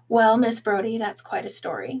 Well, Miss Brodie, that's quite a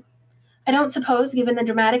story. I don't suppose, given the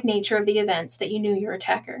dramatic nature of the events, that you knew your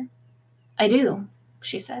attacker. I do,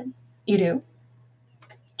 she said. You do?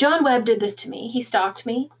 John Webb did this to me. He stalked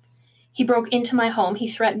me. He broke into my home. He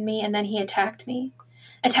threatened me, and then he attacked me.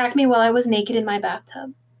 Attacked me while I was naked in my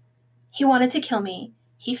bathtub. He wanted to kill me.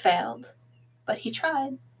 He failed. But he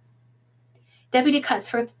tried. Deputy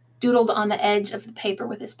Cutsworth doodled on the edge of the paper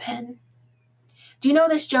with his pen. Do you know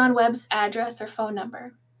this John Webb's address or phone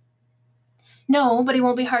number? No, but he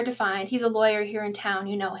won't be hard to find. He's a lawyer here in town.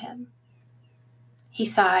 You know him. He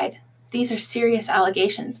sighed. These are serious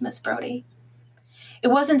allegations, Miss Brodie. It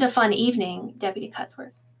wasn't a fun evening, Deputy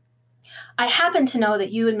Cutsworth. I happen to know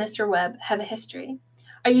that you and Mr. Webb have a history.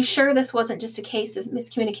 Are you sure this wasn't just a case of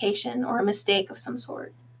miscommunication or a mistake of some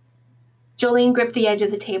sort? Jolene gripped the edge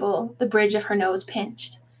of the table, the bridge of her nose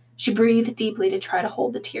pinched. She breathed deeply to try to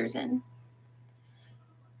hold the tears in.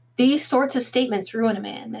 These sorts of statements ruin a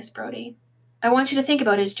man, Miss Brodie. I want you to think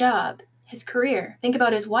about his job, his career. Think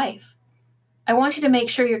about his wife. I want you to make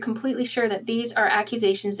sure you're completely sure that these are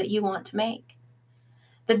accusations that you want to make,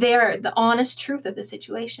 that they are the honest truth of the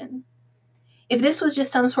situation. If this was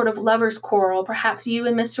just some sort of lover's quarrel, perhaps you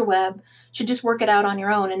and Mr. Webb should just work it out on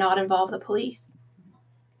your own and not involve the police.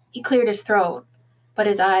 He cleared his throat, but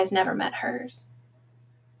his eyes never met hers.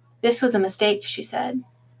 This was a mistake, she said,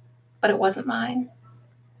 but it wasn't mine.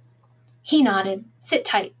 He nodded. Sit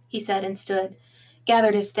tight, he said, and stood,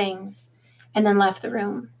 gathered his things, and then left the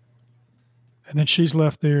room. And then she's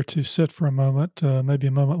left there to sit for a moment, maybe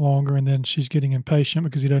a moment longer, and then she's getting impatient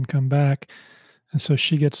because he doesn't come back. And so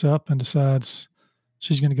she gets up and decides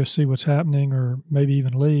she's going to go see what's happening or maybe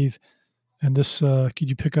even leave. And this, could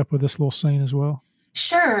you pick up with this little scene as well?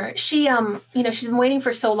 Sure. She, she's been waiting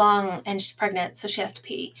for so long and she's pregnant, so she has to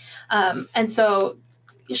pee. And so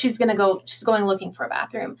she's going looking for a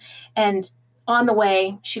bathroom. And on the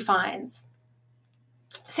way, she finds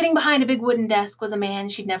sitting behind a big wooden desk was a man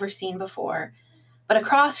she'd never seen before. But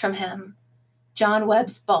across from him, John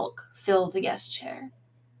Webb's bulk filled the guest chair.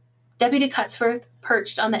 Deputy Cutsforth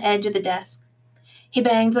perched on the edge of the desk. He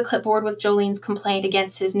banged the clipboard with Jolene's complaint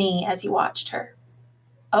against his knee as he watched her.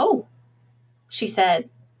 "Oh," she said,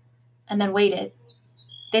 and then waited.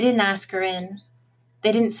 They didn't ask her in.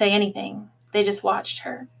 They didn't say anything. They just watched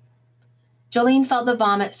her. Jolene felt the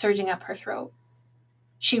vomit surging up her throat.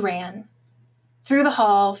 She ran. Through the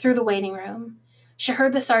hall, through the waiting room. She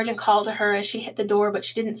heard the sergeant call to her as she hit the door, but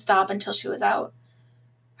she didn't stop until she was out.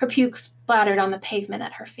 Her puke splattered on the pavement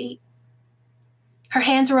at her feet. Her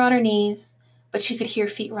hands were on her knees, but she could hear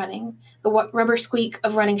feet running, the rubber squeak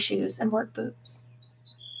of running shoes and work boots.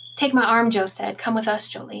 "Take my arm," Joe said. "Come with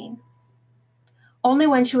us, Jolene." Only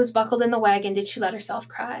when she was buckled in the wagon did she let herself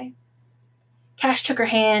cry. Cash took her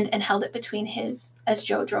hand and held it between his as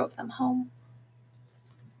Joe drove them home.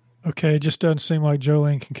 Okay, it just doesn't seem like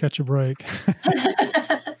Jolene can catch a break.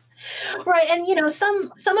 Right, and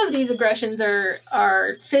some of these aggressions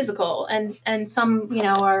are physical, and some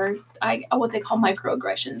are what they call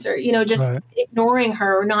microaggressions, or just Right. ignoring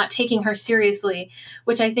her or not taking her seriously,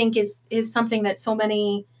 which I think is something that so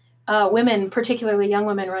many women, particularly young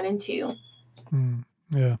women, run into.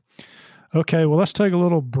 Yeah. Okay, well, let's take a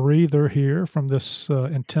little breather here from this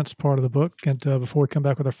intense part of the book. And before we come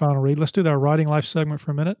back with our final read, let's do our writing life segment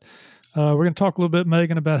for a minute. We're going to talk a little bit,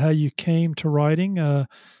 Megan, about how you came to writing.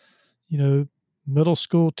 Middle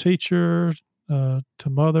school teacher to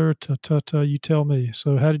mother to you tell me.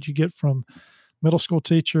 So how did you get from middle school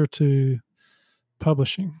teacher to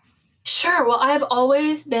publishing? Sure. Well, I've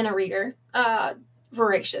always been a reader,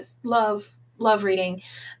 voracious, love reading.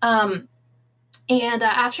 And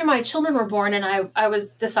after my children were born and I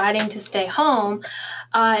was deciding to stay home,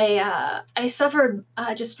 I suffered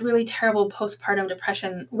just really terrible postpartum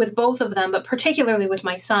depression with both of them, but particularly with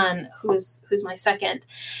my son, who's my second.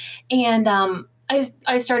 And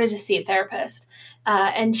I started to see a therapist.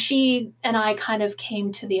 And she and I kind of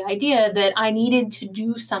came to the idea that I needed to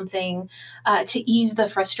do something to ease the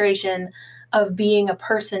frustration of being a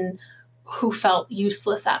person who felt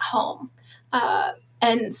useless at home.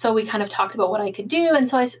 And so we kind of talked about what I could do. And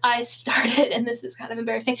so I started, and this is kind of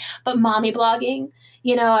embarrassing, but mommy blogging.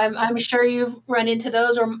 I'm sure you've run into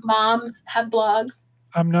those, or moms have blogs.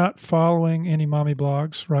 I'm not following any mommy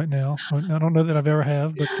blogs right now. I don't know that I've ever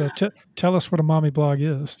have, but tell us what a mommy blog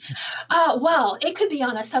is. Well, it could be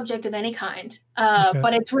on a subject of any kind, Okay.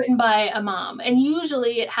 but it's written by a mom. And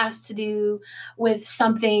usually it has to do with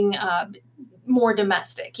something more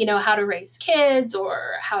domestic, how to raise kids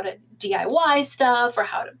or how to DIY stuff or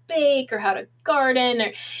how to bake or how to garden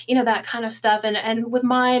or, that kind of stuff. And with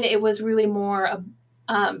mine, it was really more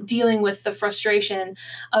dealing with the frustration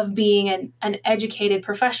of being an educated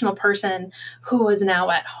professional person who was now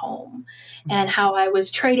at home, and how I was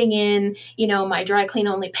trading in, my dry clean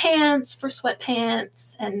only pants for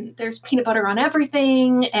sweatpants, and there's peanut butter on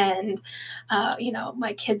everything. And,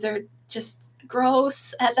 my kids are just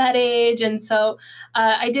gross at that age. And so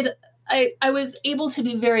I was able to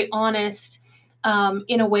be very honest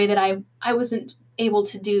in a way that I wasn't able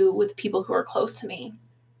to do with people who are close to me.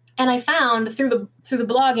 And I found through the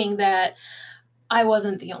blogging that I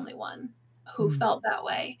wasn't the only one who felt that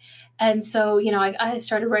way. And so, I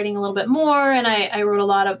started writing a little bit more, and I wrote a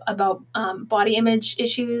lot about body image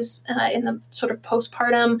issues in the sort of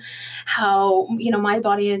postpartum, how, my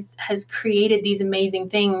body has created these amazing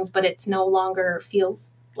things, but it's no longer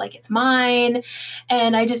feels like it's mine.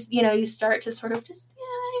 And I just, you start to sort of just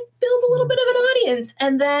build a little bit of an audience.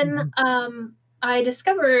 And then I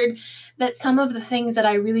discovered that some of the things that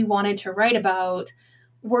I really wanted to write about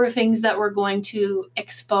were things that were going to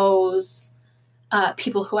expose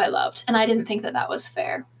people who I loved. And I didn't think that was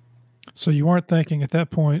fair. So you weren't thinking at that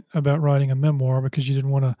point about writing a memoir because you didn't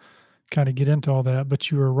want to kind of get into all that, but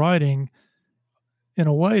you were writing in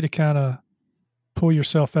a way to kind of pull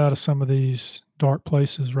yourself out of some of these dark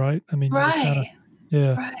places, right? I mean, right.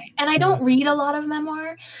 Yeah. Right. And I don't read a lot of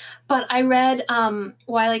memoir, but I read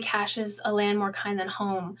Wiley Cash's A Land More Kind Than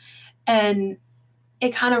Home. And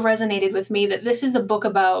it kind of resonated with me that this is a book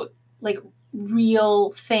about like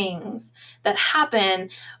real things that happen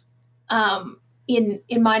in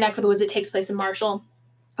my neck of the woods. It takes place in Marshall,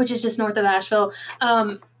 which is just north of Asheville.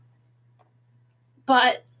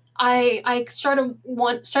 But I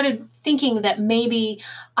started thinking that maybe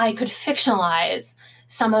I could fictionalize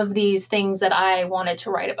some of these things that I wanted to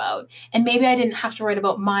write about. And maybe I didn't have to write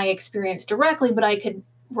about my experience directly, but I could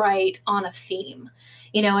write on a theme,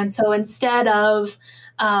 and so instead of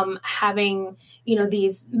having,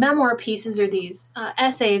 these memoir pieces or these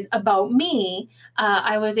essays about me,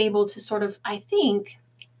 I was able to sort of, I think,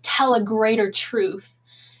 tell a greater truth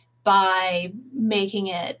by making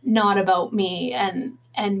it not about me and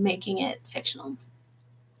making it fictional.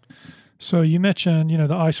 So you mentioned,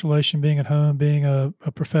 the isolation, being at home, being a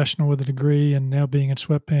professional with a degree, and now being in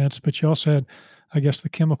sweatpants, but you also had, I guess, the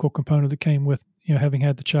chemical component that came with, having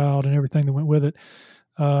had the child and everything that went with it.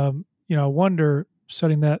 I wonder,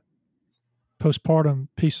 setting that postpartum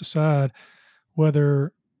piece aside,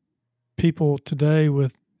 whether people today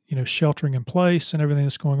with, sheltering in place and everything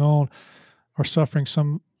that's going on are suffering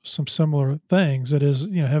some similar things. That is,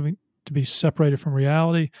 having to be separated from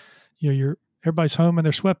reality. Everybody's home in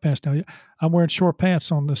their sweatpants now. I'm wearing short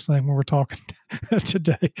pants on this thing when we're talking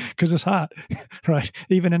today because it's hot, right?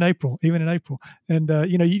 Even in April, and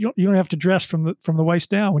you don't have to dress from the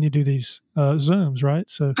waist down when you do these Zooms, right?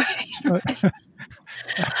 So,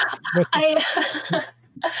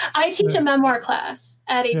 I teach a memoir class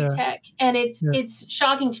at AV Tech, and it's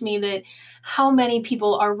shocking to me that how many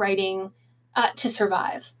people are writing to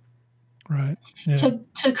survive. Right. Yeah.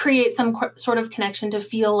 To create some sort of connection, to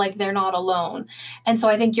feel like they're not alone. And so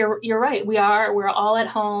I think you're right. We're all at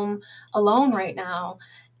home alone right now.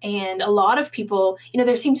 And a lot of people,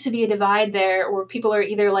 there seems to be a divide there where people are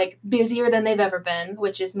either like busier than they've ever been,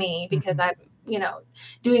 which is me, because I'm,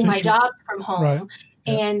 doing my job from home, right,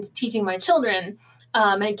 and teaching my children,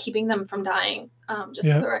 and keeping them from dying, just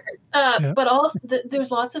for the record. But also there's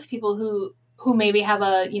lots of people who maybe have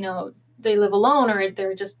they live alone, or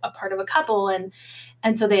they're just a part of a couple.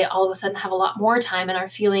 And so they all of a sudden have a lot more time and are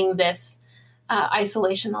feeling this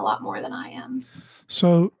isolation a lot more than I am.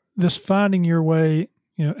 So this finding your way,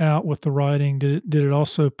 out with the writing, did it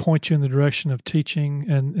also point you in the direction of teaching?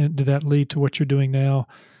 And did that lead to what you're doing now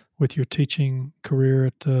with your teaching career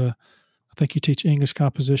at, I think you teach English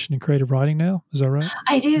composition and creative writing now. Is that right?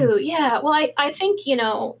 I do. Yeah. Well, I think,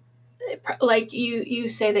 like you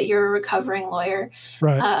say that you're a recovering lawyer,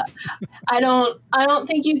 right? I don't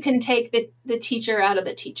think you can take the teacher out of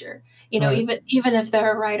the teacher, right, even if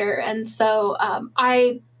they're a writer. And so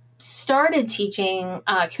I started teaching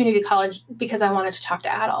community college because I wanted to talk to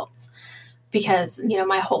adults, because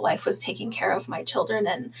my whole life was taking care of my children,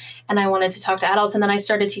 and I wanted to talk to adults. And then I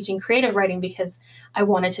started teaching creative writing because I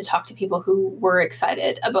wanted to talk to people who were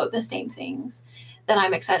excited about the same things that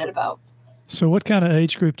I'm excited about. So what kind of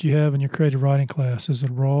age group do you have in your creative writing class? Is it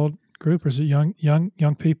a broad group, or is it young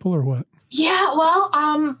people, or what? Yeah, well,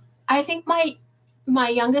 I think my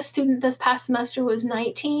youngest student this past semester was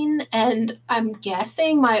 19, and I'm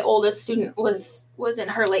guessing my oldest student was in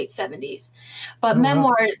her late 70s. But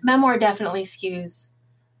memoir definitely skews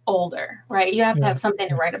older, right? You have to have something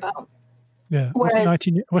to write about. Yeah. What's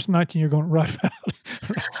 19 you're going to write about?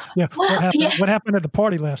 Yeah. What happened at the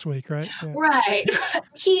party last week, right? Yeah. Right.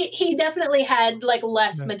 He definitely had like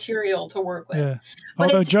less material to work with. Yeah.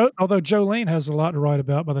 But although Jolene has a lot to write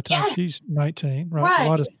about by the time she's 19, right? Right. A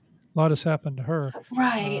lot has happened to her.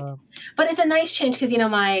 Right. But it's a nice change because,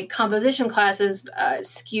 my composition classes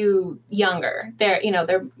skew younger. They're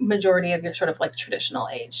majority of your sort of like traditional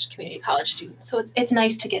age community college students. So it's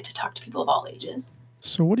nice to get to talk to people of all ages.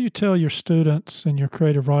 So what do you tell your students in your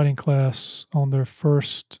creative writing class on their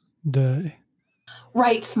first day?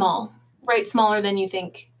 Write small. Write smaller than you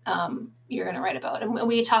think you're going to write about. And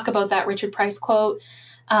we talk about that Richard Price quote.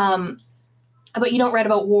 But you don't write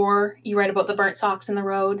about war. You write about the burnt socks in the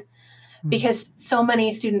road. Because so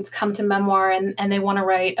many students come to memoir and they want to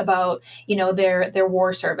write about, their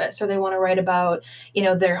war service, or they want to write about,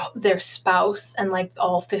 their spouse and like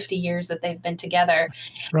all 50 years that they've been together.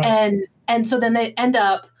 Right. And so then they end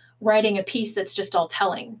up writing a piece that's just all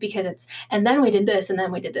telling, because and then we did this, and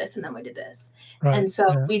then we did this, and then we did this. Right. And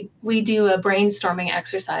so we do a brainstorming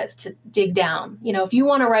exercise to dig down. If you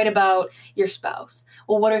want to write about your spouse,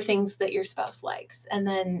 well, what are things that your spouse likes? And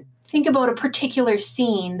then think about a particular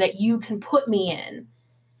scene that you can put me in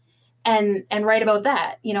and write about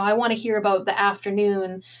that. I want to hear about the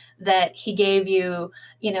afternoon that he gave you,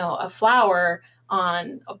 a flower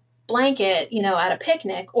on a blanket, at a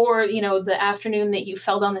picnic, or, the afternoon that you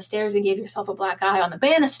fell down the stairs and gave yourself a black eye on the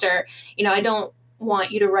banister. I don't want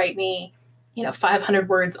you to write me, 500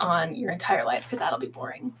 words on your entire life, because that'll be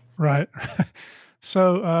boring. Right.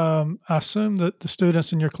 So I assume that the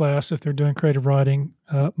students in your class, if they're doing creative writing,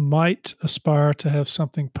 might aspire to have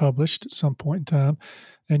something published at some point in time.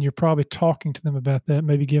 And you're probably talking to them about that,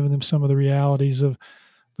 maybe giving them some of the realities of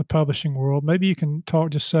the publishing world. Maybe you can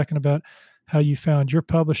talk just a second about how you found your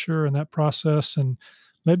publisher and that process, and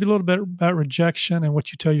maybe a little bit about rejection and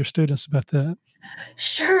what you tell your students about that.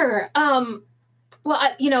 Sure.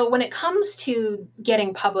 Well, when it comes to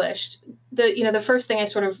getting published, the first thing I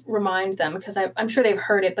sort of remind them, because I'm sure they've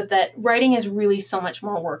heard it, but that writing is really so much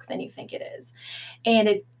more work than you think it is.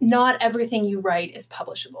 And not everything you write is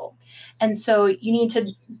publishable. And so you need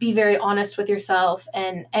to be very honest with yourself,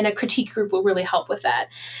 and a critique group will really help with that.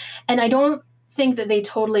 And I don't think that they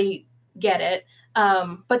totally get it,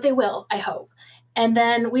 but they will, I hope. And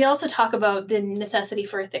then we also talk about the necessity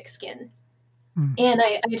for a thick skin. And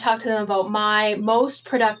I talked to them about my most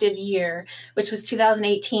productive year, which was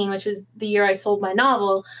 2018, which is the year I sold my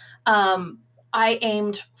novel. I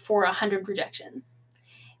aimed for 100 rejections,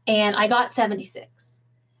 and I got 76.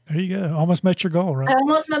 There you go. Almost met your goal, right? I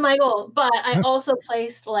almost met my goal, but I also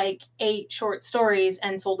placed like 8 short stories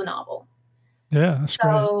and sold a novel. Yeah, that's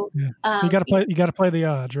great. Yeah. So you got to play the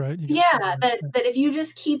odds, right? That if you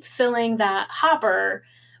just keep filling that hopper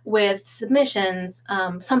with submissions,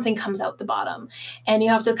 something comes out the bottom, and you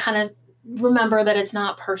have to kind of remember that it's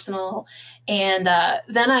not personal. And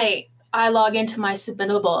then I log into my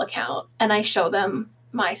Submittable account, and I show them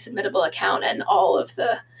my Submittable account and all of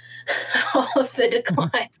the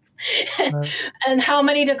declines. And how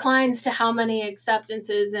many declines to how many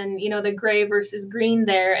acceptances, and the gray versus green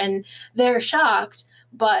there, and they're shocked.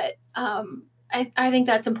 But I think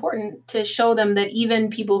that's important to show them that even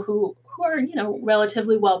people who are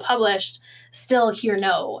relatively well published still hear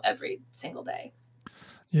no every single day.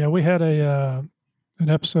 Yeah, we had an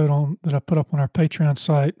episode that I put up on our Patreon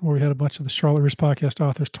site where we had a bunch of the Charlotte Readers Podcast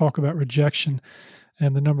authors talk about rejection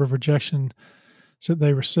and the number of rejections that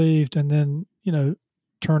they received, and then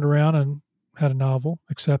turned around and had a novel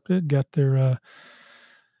accepted, got their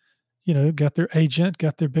agent,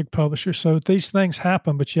 got their big publisher. So these things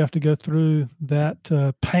happen, but you have to go through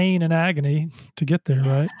that pain and agony to get there,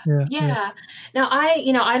 right? Yeah. Now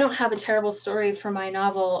I don't have a terrible story for my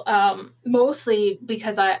novel, mostly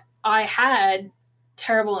because I had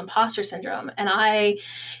terrible imposter syndrome, and I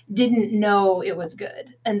didn't know it was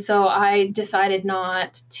good. And so I decided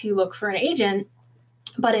not to look for an agent,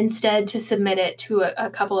 but instead to submit it to a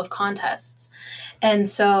couple of contests. And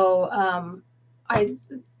so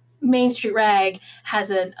Main Street Rag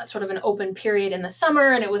has a sort of an open period in the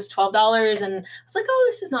summer, and it was $12. And I was like, oh,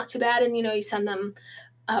 this is not too bad. And, you send them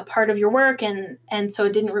part of your work. And so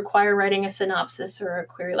it didn't require writing a synopsis or a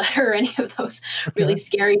query letter or any of those really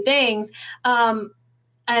scary things.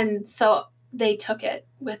 And so they took it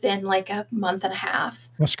within like a month and a half.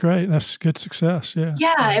 That's great. That's good success. Yeah.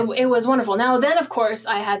 Yeah, it was wonderful. Now, then, of course,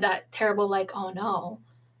 I had that terrible, oh no,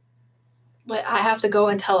 I have to go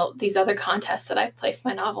and tell these other contests that I've placed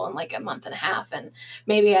my novel in like a month and a half, and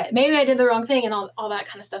maybe I did the wrong thing and all that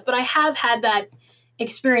kind of stuff. But I have had that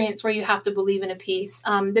experience where you have to believe in a piece.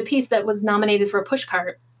 The piece that was nominated for a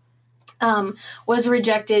Pushcart was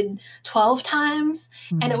rejected 12 times,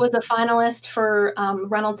 and it was a finalist for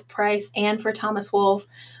Reynolds Prize and for Thomas Wolfe,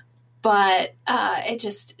 but it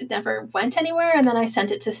just never went anywhere. And then I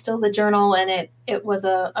sent it to Still the Journal, and it was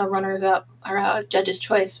a runners-up or a judge's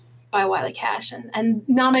choice by Wiley Cash and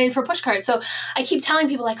nominated for Pushcart. So I keep telling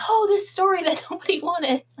people this story that nobody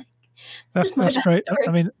wanted. That's great. Story.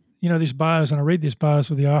 I mean, these bios, and I read these bios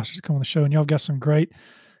with the authors that come on the show, and y'all got some great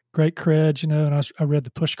creds, and I read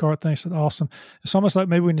the Pushcart thing. I said, awesome. It's almost like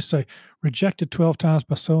maybe we need to say rejected 12 times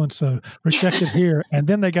by so-and-so, rejected here, and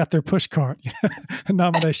then they got their Pushcart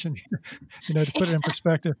nomination, to put it in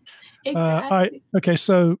perspective. Exactly. All right. Okay.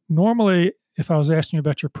 So normally if I was asking you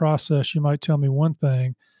about your process, you might tell me one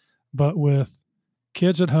thing, but with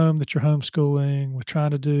kids at home that you're homeschooling, with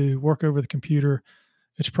trying to do work over the computer,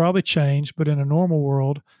 it's probably changed. But in a normal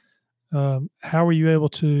world, how were you able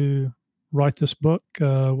to write this book?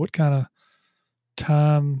 What kind of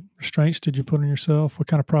time restraints did you put on yourself? What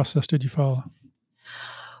kind of process did you follow?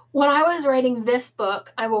 When I was writing this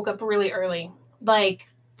book, I woke up really early, like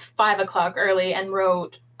 5 o'clock early, and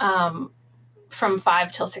wrote from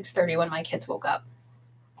 5 till 6:30 when my kids woke up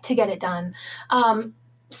to get it done.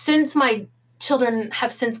 Since my children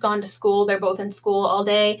have since gone to school, they're both in school all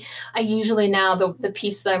day. I usually now the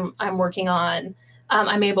piece that I'm working on,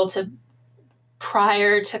 I'm able to.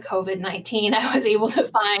 Prior to COVID-19, I was able to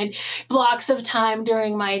find blocks of time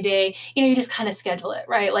during my day. You just kind of schedule it,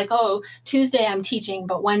 right? Like, Tuesday I'm teaching,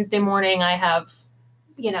 but Wednesday morning I have,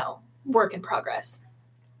 work in progress.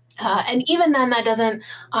 And even then, that doesn't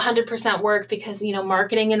 100% work because,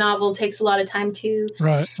 marketing a novel takes a lot of time too.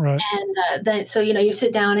 Right. And then, so, you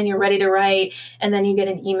sit down and you're ready to write, and then you get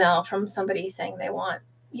an email from somebody saying they want,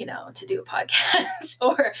 to do a podcast,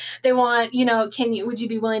 or they want, would you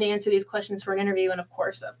be willing to answer these questions for an interview? And of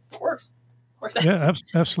course, Yeah,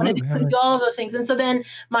 absolutely. I do all of those things. And so then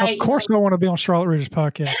of course, I want to be on Charlotte Readers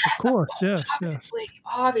podcast. Of course. Yes.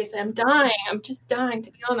 Obviously, I'm dying. I'm just dying,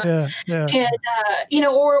 to be honest. Yeah. And,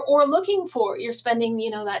 or looking for, you're spending,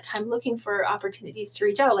 that time looking for opportunities to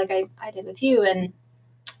reach out like I did with you.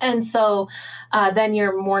 And so then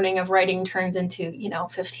your morning of writing turns into,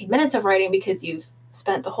 15 minutes of writing because you've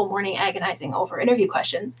spent the whole morning agonizing over interview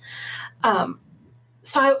questions.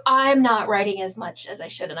 So I'm not writing as much as I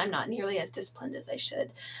should, and I'm not nearly as disciplined as I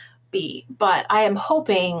should be. But I am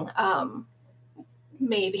hoping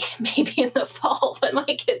maybe in the fall when my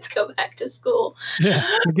kids go back to school,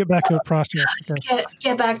 we'll get back to a process.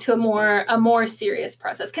 Get back to a more serious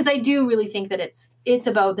process, because I do really think that it's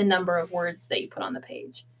about the number of words that you put on the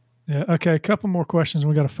page. Yeah. Okay. A couple more questions.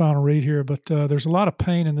 We got a final read here, but there's a lot of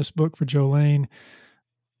pain in this book for Jolene.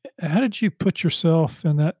 How did you put yourself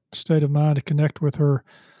in that state of mind to connect with her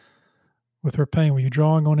pain? Were you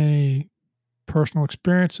drawing on any personal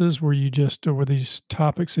experiences? Were these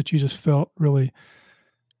topics that you just felt really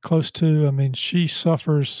close to? I mean, she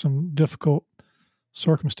suffers some difficult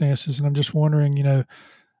circumstances, and I'm just wondering,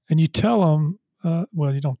 and you tell them,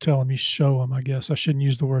 well, you don't tell them, you show them, I guess. I shouldn't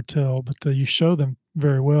use the word tell, but you show them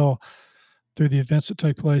very well through the events that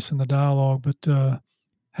take place in the dialogue. But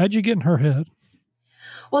how'd you get in her head?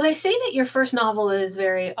 Well, they say that your first novel is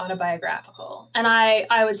very autobiographical, and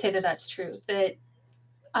I would say that that's true. That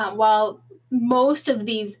while most of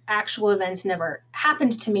these actual events never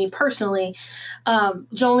happened to me personally,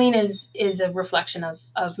 Jolene is a reflection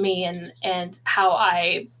of me and how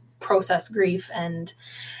I process grief and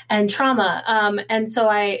trauma. And so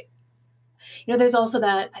there's also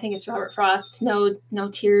that, I think it's Robert Frost, no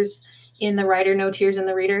tears in the writer, no tears in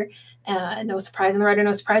the reader. No surprise in the writer,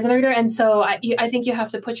 no surprise in the reader. And so I think you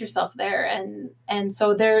have to put yourself there. And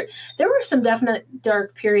so there were some definite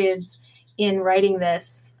dark periods in writing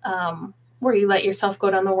this where you let yourself go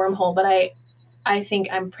down the wormhole. But I think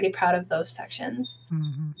I'm pretty proud of those sections.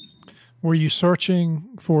 Mm-hmm. Were you searching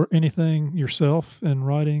for anything yourself in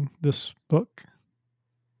writing this book?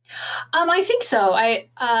 I think so. I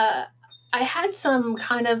had some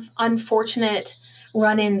kind of unfortunate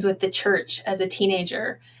run-ins with the church as a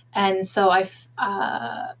teenager. And so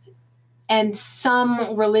and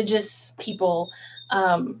some religious people.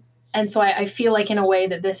 And so I feel like in a way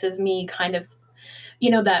that this is me kind of,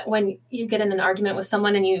 that when you get in an argument with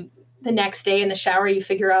someone and the next day in the shower, you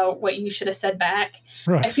figure out what you should have said back.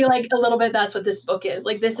 Right. I feel like a little bit that's what this book is.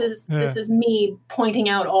 Like this is me pointing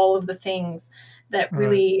out all of the things that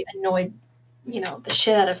really annoyed, the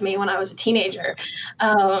shit out of me when I was a teenager.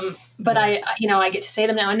 But I get to say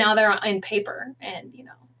them now, and now they're in paper and,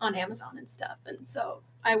 on Amazon and stuff. And so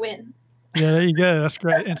I win. Yeah, there you go. That's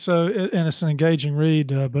great. And so, and it's an engaging read,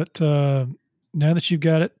 but now that you've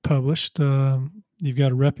got it published, you've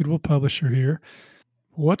got a reputable publisher here.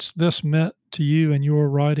 What's this meant to you in your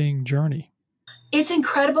writing journey? It's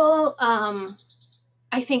incredible.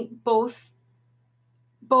 I think both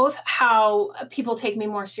how people take me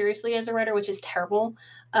more seriously as a writer, which is terrible,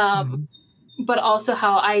 but also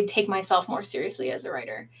how I take myself more seriously as a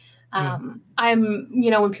writer. I'm,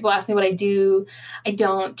 when people ask me what I do, I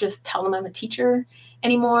don't just tell them I'm a teacher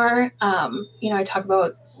anymore. I talk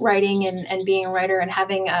about writing and being a writer and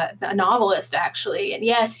having a novelist, actually. And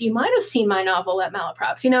yes, you might have seen my novel at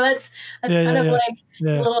Malaprops. That's kind of like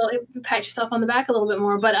a little, pat yourself on the back a little bit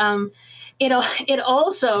more. But it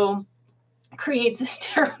also creates this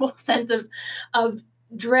terrible sense of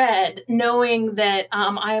dread, knowing that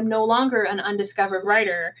I am no longer an undiscovered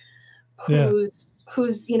writer who's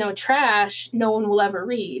trash no one will ever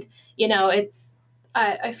read.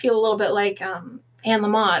 I feel a little bit like Anne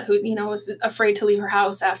Lamott, who, was afraid to leave her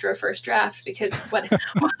house after a first draft because what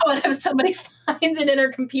if somebody finds it in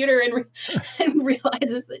her computer and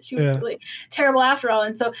realizes that she was really terrible after all.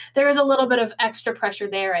 And so there is a little bit of extra pressure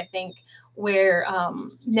there, I think, where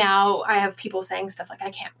now I have people saying stuff like,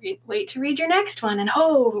 I can't wait to read your next one. And,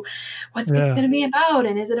 what's it going to be about?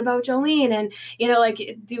 And is it about Jolene? And,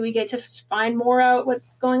 do we get to find more out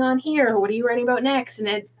what's going on here? What are you writing about next?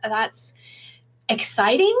 And that's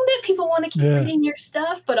exciting that people want to keep reading your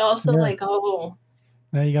stuff, but also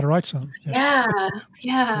now you got to write something. Yeah.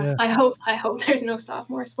 I hope there's no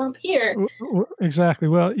sophomore slump here. Exactly.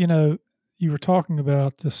 Well, you were talking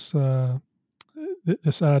about this,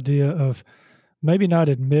 this idea of maybe not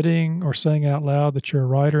admitting or saying out loud that you're a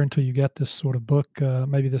writer until you get this sort of book,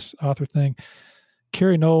 maybe this author thing.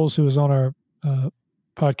 Carrie Knowles, who was on our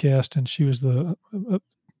podcast, and she was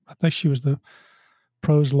I think she was the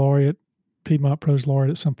prose laureate, Piedmont Prose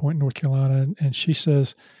Laureate at some point in North Carolina. And she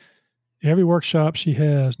says every workshop she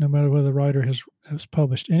has, no matter whether the writer has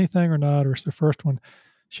published anything or not, or it's the first one,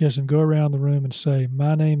 she has them go around the room and say,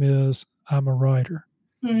 "My name is, I'm a writer."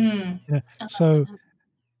 Mm-hmm. Yeah. So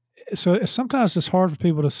sometimes it's hard for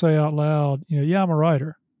people to say out loud, yeah, I'm a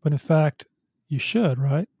writer, but in fact, you should,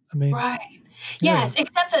 right? I mean, right. Yes,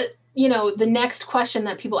 except that, the next question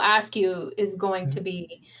that people ask you is going to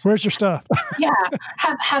be, where's your stuff? Yeah.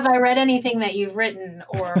 Have I read anything that you've written,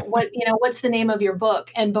 or what's the name of your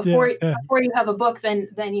book? And before you have a book, then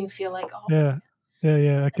you feel like, oh, yeah.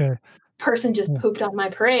 Okay. Person just pooped on my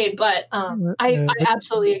parade. But I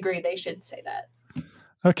absolutely agree. They should say that.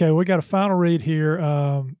 Okay, we got a final read here.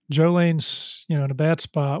 Jolene's, in a bad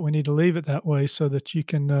spot. We need to leave it that way so that we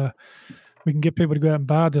can get people to go out and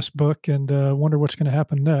buy this book and wonder what's going to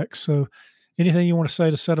happen next. So, anything you want to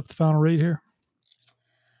say to set up the final read here?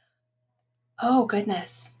 Oh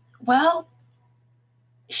goodness. Well,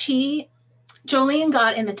 Jolene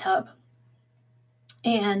got in the tub,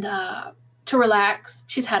 and to relax.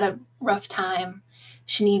 She's had a rough time.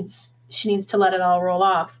 She needs to let it all roll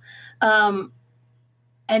off.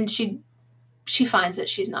 And she finds that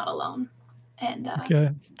she's not alone. And okay.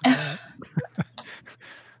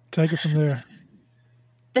 Take it from there.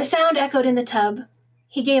 The sound echoed in the tub.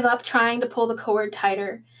 He gave up trying to pull the cord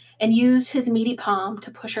tighter and used his meaty palm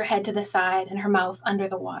to push her head to the side and her mouth under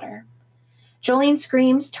the water. Jolene's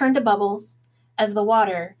screams turned to bubbles as the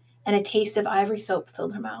water and a taste of ivory soap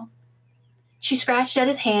filled her mouth. She scratched at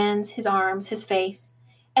his hands, his arms, his face,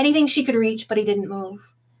 anything she could reach, but he didn't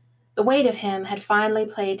move. The weight of him had finally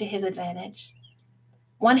played to his advantage.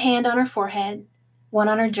 One hand on her forehead, one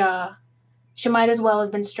on her jaw. She might as well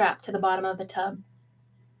have been strapped to the bottom of the tub.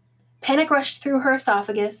 Panic rushed through her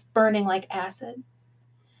esophagus, burning like acid.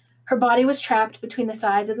 Her body was trapped between the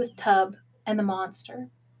sides of the tub and the monster.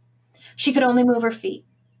 She could only move her feet.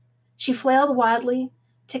 She flailed wildly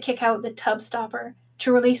to kick out the tub stopper,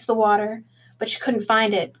 to release the water, but she couldn't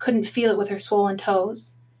find it, couldn't feel it with her swollen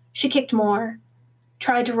toes. She kicked more,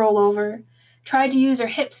 tried to roll over, tried to use her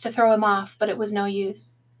hips to throw him off, but it was no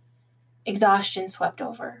use. Exhaustion swept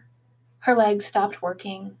over. Her legs stopped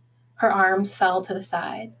working. Her arms fell to the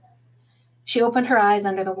side. She opened her eyes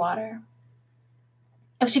under the water.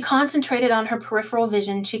 If she concentrated on her peripheral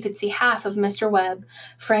vision, she could see half of Mr. Webb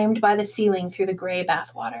framed by the ceiling through the gray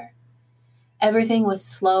bathwater. Everything was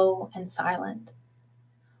slow and silent.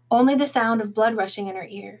 Only the sound of blood rushing in her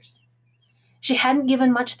ears. She hadn't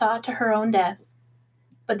given much thought to her own death,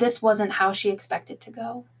 but this wasn't how she expected to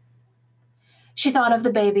go. She thought of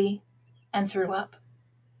the baby and threw up.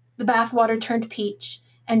 The bathwater turned peach,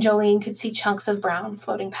 and Jolene could see chunks of brown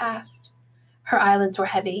floating past. Her eyelids were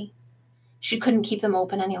heavy. She couldn't keep them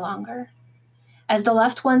open any longer. As the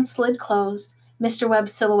left one slid closed, Mr.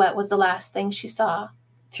 Webb's silhouette was the last thing she saw,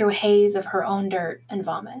 through a haze of her own dirt and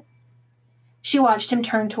vomit. She watched him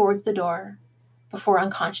turn towards the door before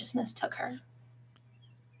unconsciousness took her.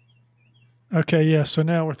 Okay, yeah. So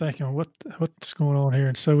now we're thinking, what's going on here?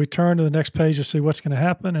 And so we turn to the next page to see what's going to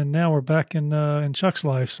happen, and now we're back in Chuck's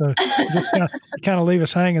life. So just kind of leave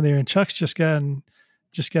us hanging there. And Chuck's just gotten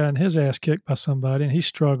his ass kicked by somebody, and he's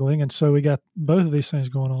struggling. And so we got both of these things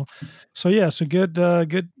going on. So yeah, it's a good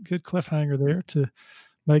cliffhanger there to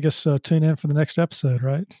make us tune in for the next episode,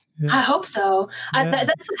 right? Yeah. I hope so. Yeah.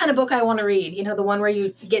 That's the kind of book I want to read. The one where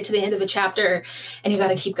you get to the end of the chapter and you got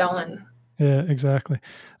to keep going. Yeah, exactly.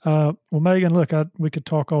 Well, Megan, look, we could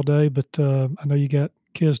talk all day, but I know you got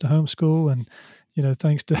kids to homeschool and,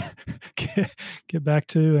 things to get back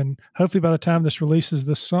to. And hopefully by the time this releases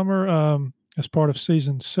this summer, as part of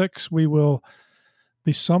season 6, we will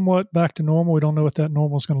be somewhat back to normal. We don't know what that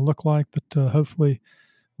normal is going to look like, but hopefully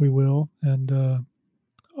we will. And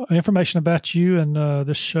information about you and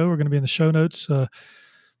this show are going to be in the show notes.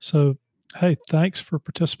 So, hey, thanks for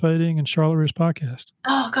participating in Charlotte Readers Podcast.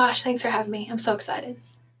 Oh, gosh, thanks for having me. I'm so excited.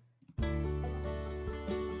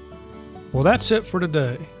 Well, that's it for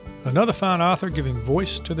today. Another fine author giving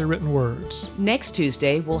voice to their written words. Next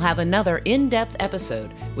Tuesday, we'll have another in-depth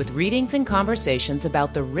episode with readings and conversations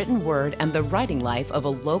about the written word and the writing life of a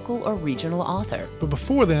local or regional author. But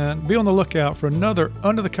before then, be on the lookout for another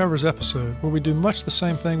Under the Covers episode where we do much the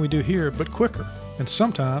same thing we do here, but quicker, and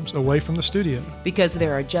sometimes away from the studio. Because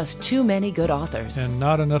there are just too many good authors. And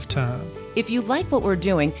not enough time. If you like what we're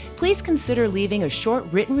doing, please consider leaving a short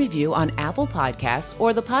written review on Apple Podcasts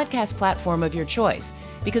or the podcast platform of your choice,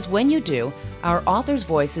 because when you do, our authors'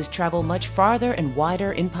 voices travel much farther and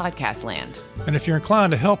wider in podcast land. And if you're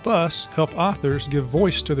inclined to help us help authors give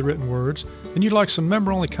voice to the written words, and you'd like some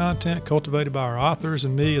member-only content cultivated by our authors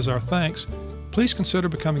and me as our thanks, please consider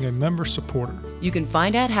becoming a member supporter. You can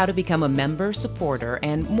find out how to become a member supporter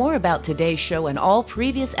and more about today's show and all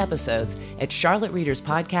previous episodes at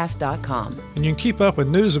charlottereaderspodcast.com. And you can keep up with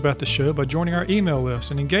news about the show by joining our email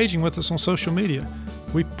list and engaging with us on social media.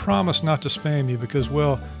 We promise not to spam you because,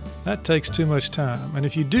 well, that takes too much time. And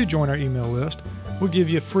if you do join our email list, we'll give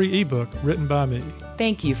you a free ebook written by me.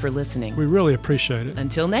 Thank you for listening. We really appreciate it.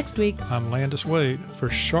 Until next week. I'm Landis Wade for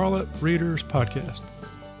Charlotte Readers Podcast.